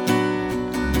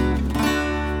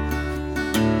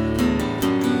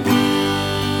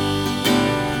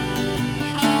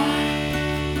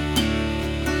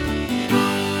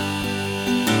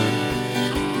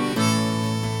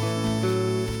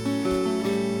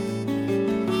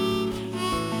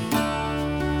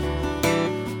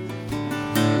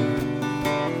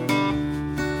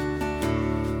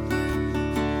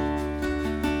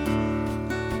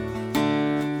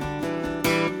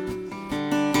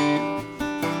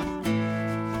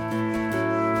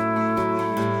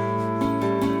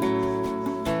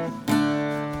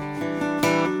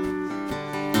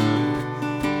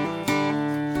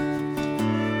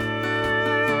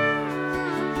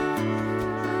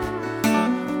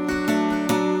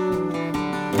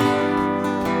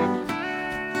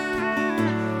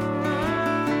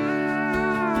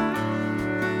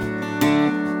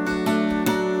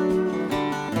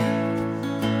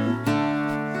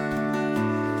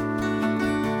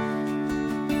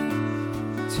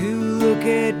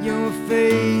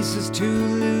 places to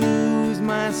lose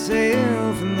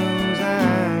myself in those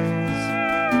eyes.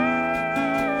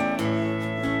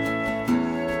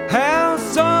 How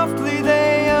softly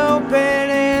they open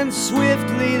and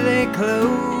swiftly they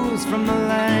close from the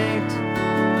light,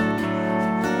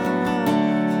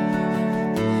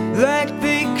 like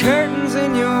big curtains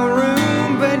in your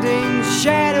room, bending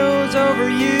shadows over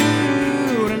you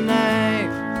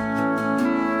tonight.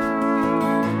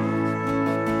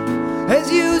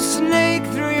 As you snake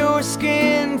through your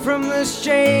skin from the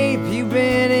shape you've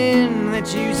been in,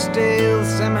 that you still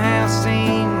somehow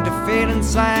seem to fit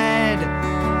inside,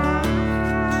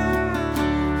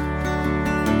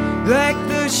 like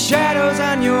the shadows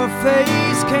on your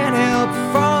face can't help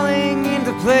falling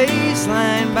into place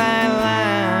line by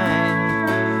line.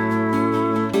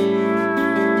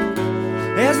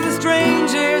 As the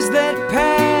strangers that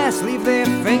pass leave their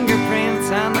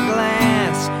fingerprints on the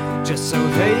glass, just so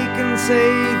they can say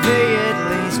they at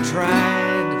least tried.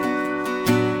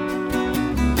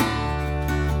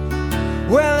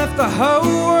 Well, if the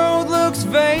whole world looks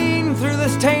vain through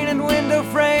this tainted window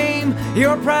frame,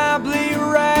 you're probably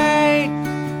right.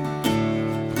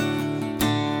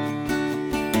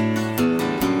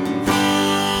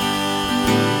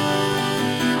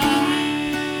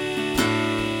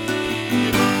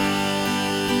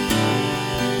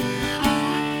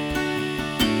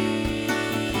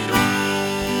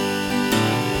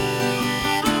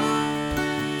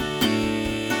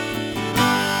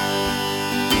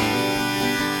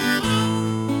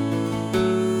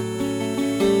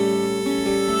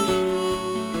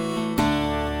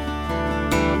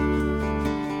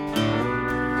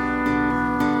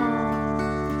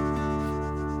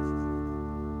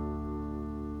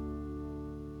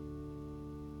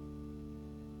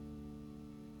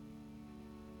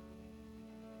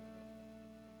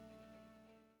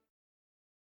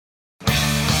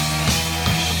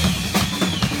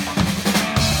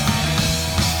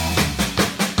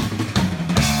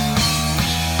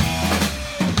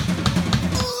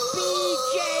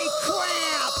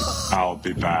 I'll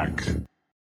be back.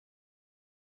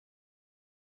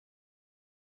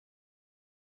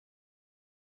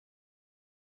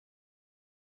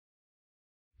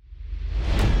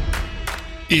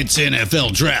 It's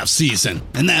NFL draft season,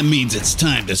 and that means it's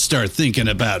time to start thinking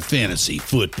about fantasy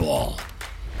football.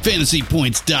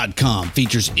 FantasyPoints.com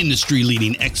features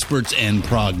industry-leading experts and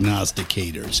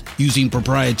prognosticators using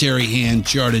proprietary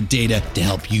hand-charted data to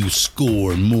help you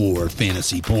score more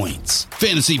fantasy points.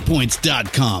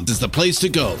 FantasyPoints.com is the place to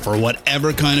go for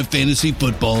whatever kind of fantasy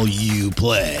football you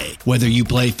play. Whether you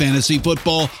play fantasy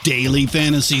football, daily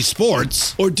fantasy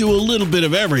sports, or do a little bit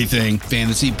of everything,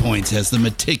 Fantasy Points has the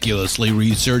meticulously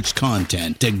researched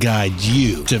content to guide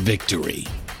you to victory.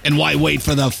 And why wait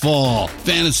for the fall?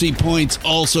 Fantasy Points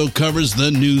also covers the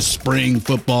new spring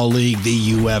football league,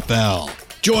 the UFL.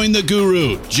 Join the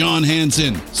guru, John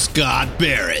Hansen, Scott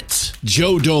Barrett,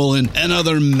 Joe Dolan, and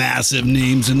other massive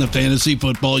names in the fantasy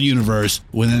football universe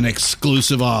with an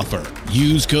exclusive offer.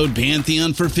 Use code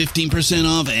Pantheon for 15%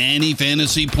 off any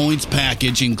Fantasy Points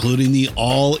package, including the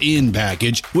all-in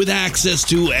package, with access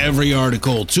to every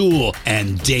article, tool,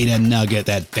 and data nugget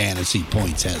that Fantasy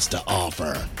Points has to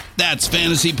offer. That's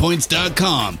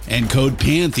FantasyPoints.com and code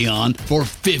Pantheon for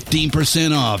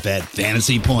 15% off at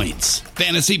Fantasy Points.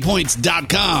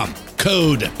 FantasyPoints.com,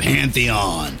 code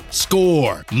Pantheon.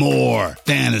 Score more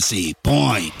fantasy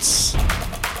points.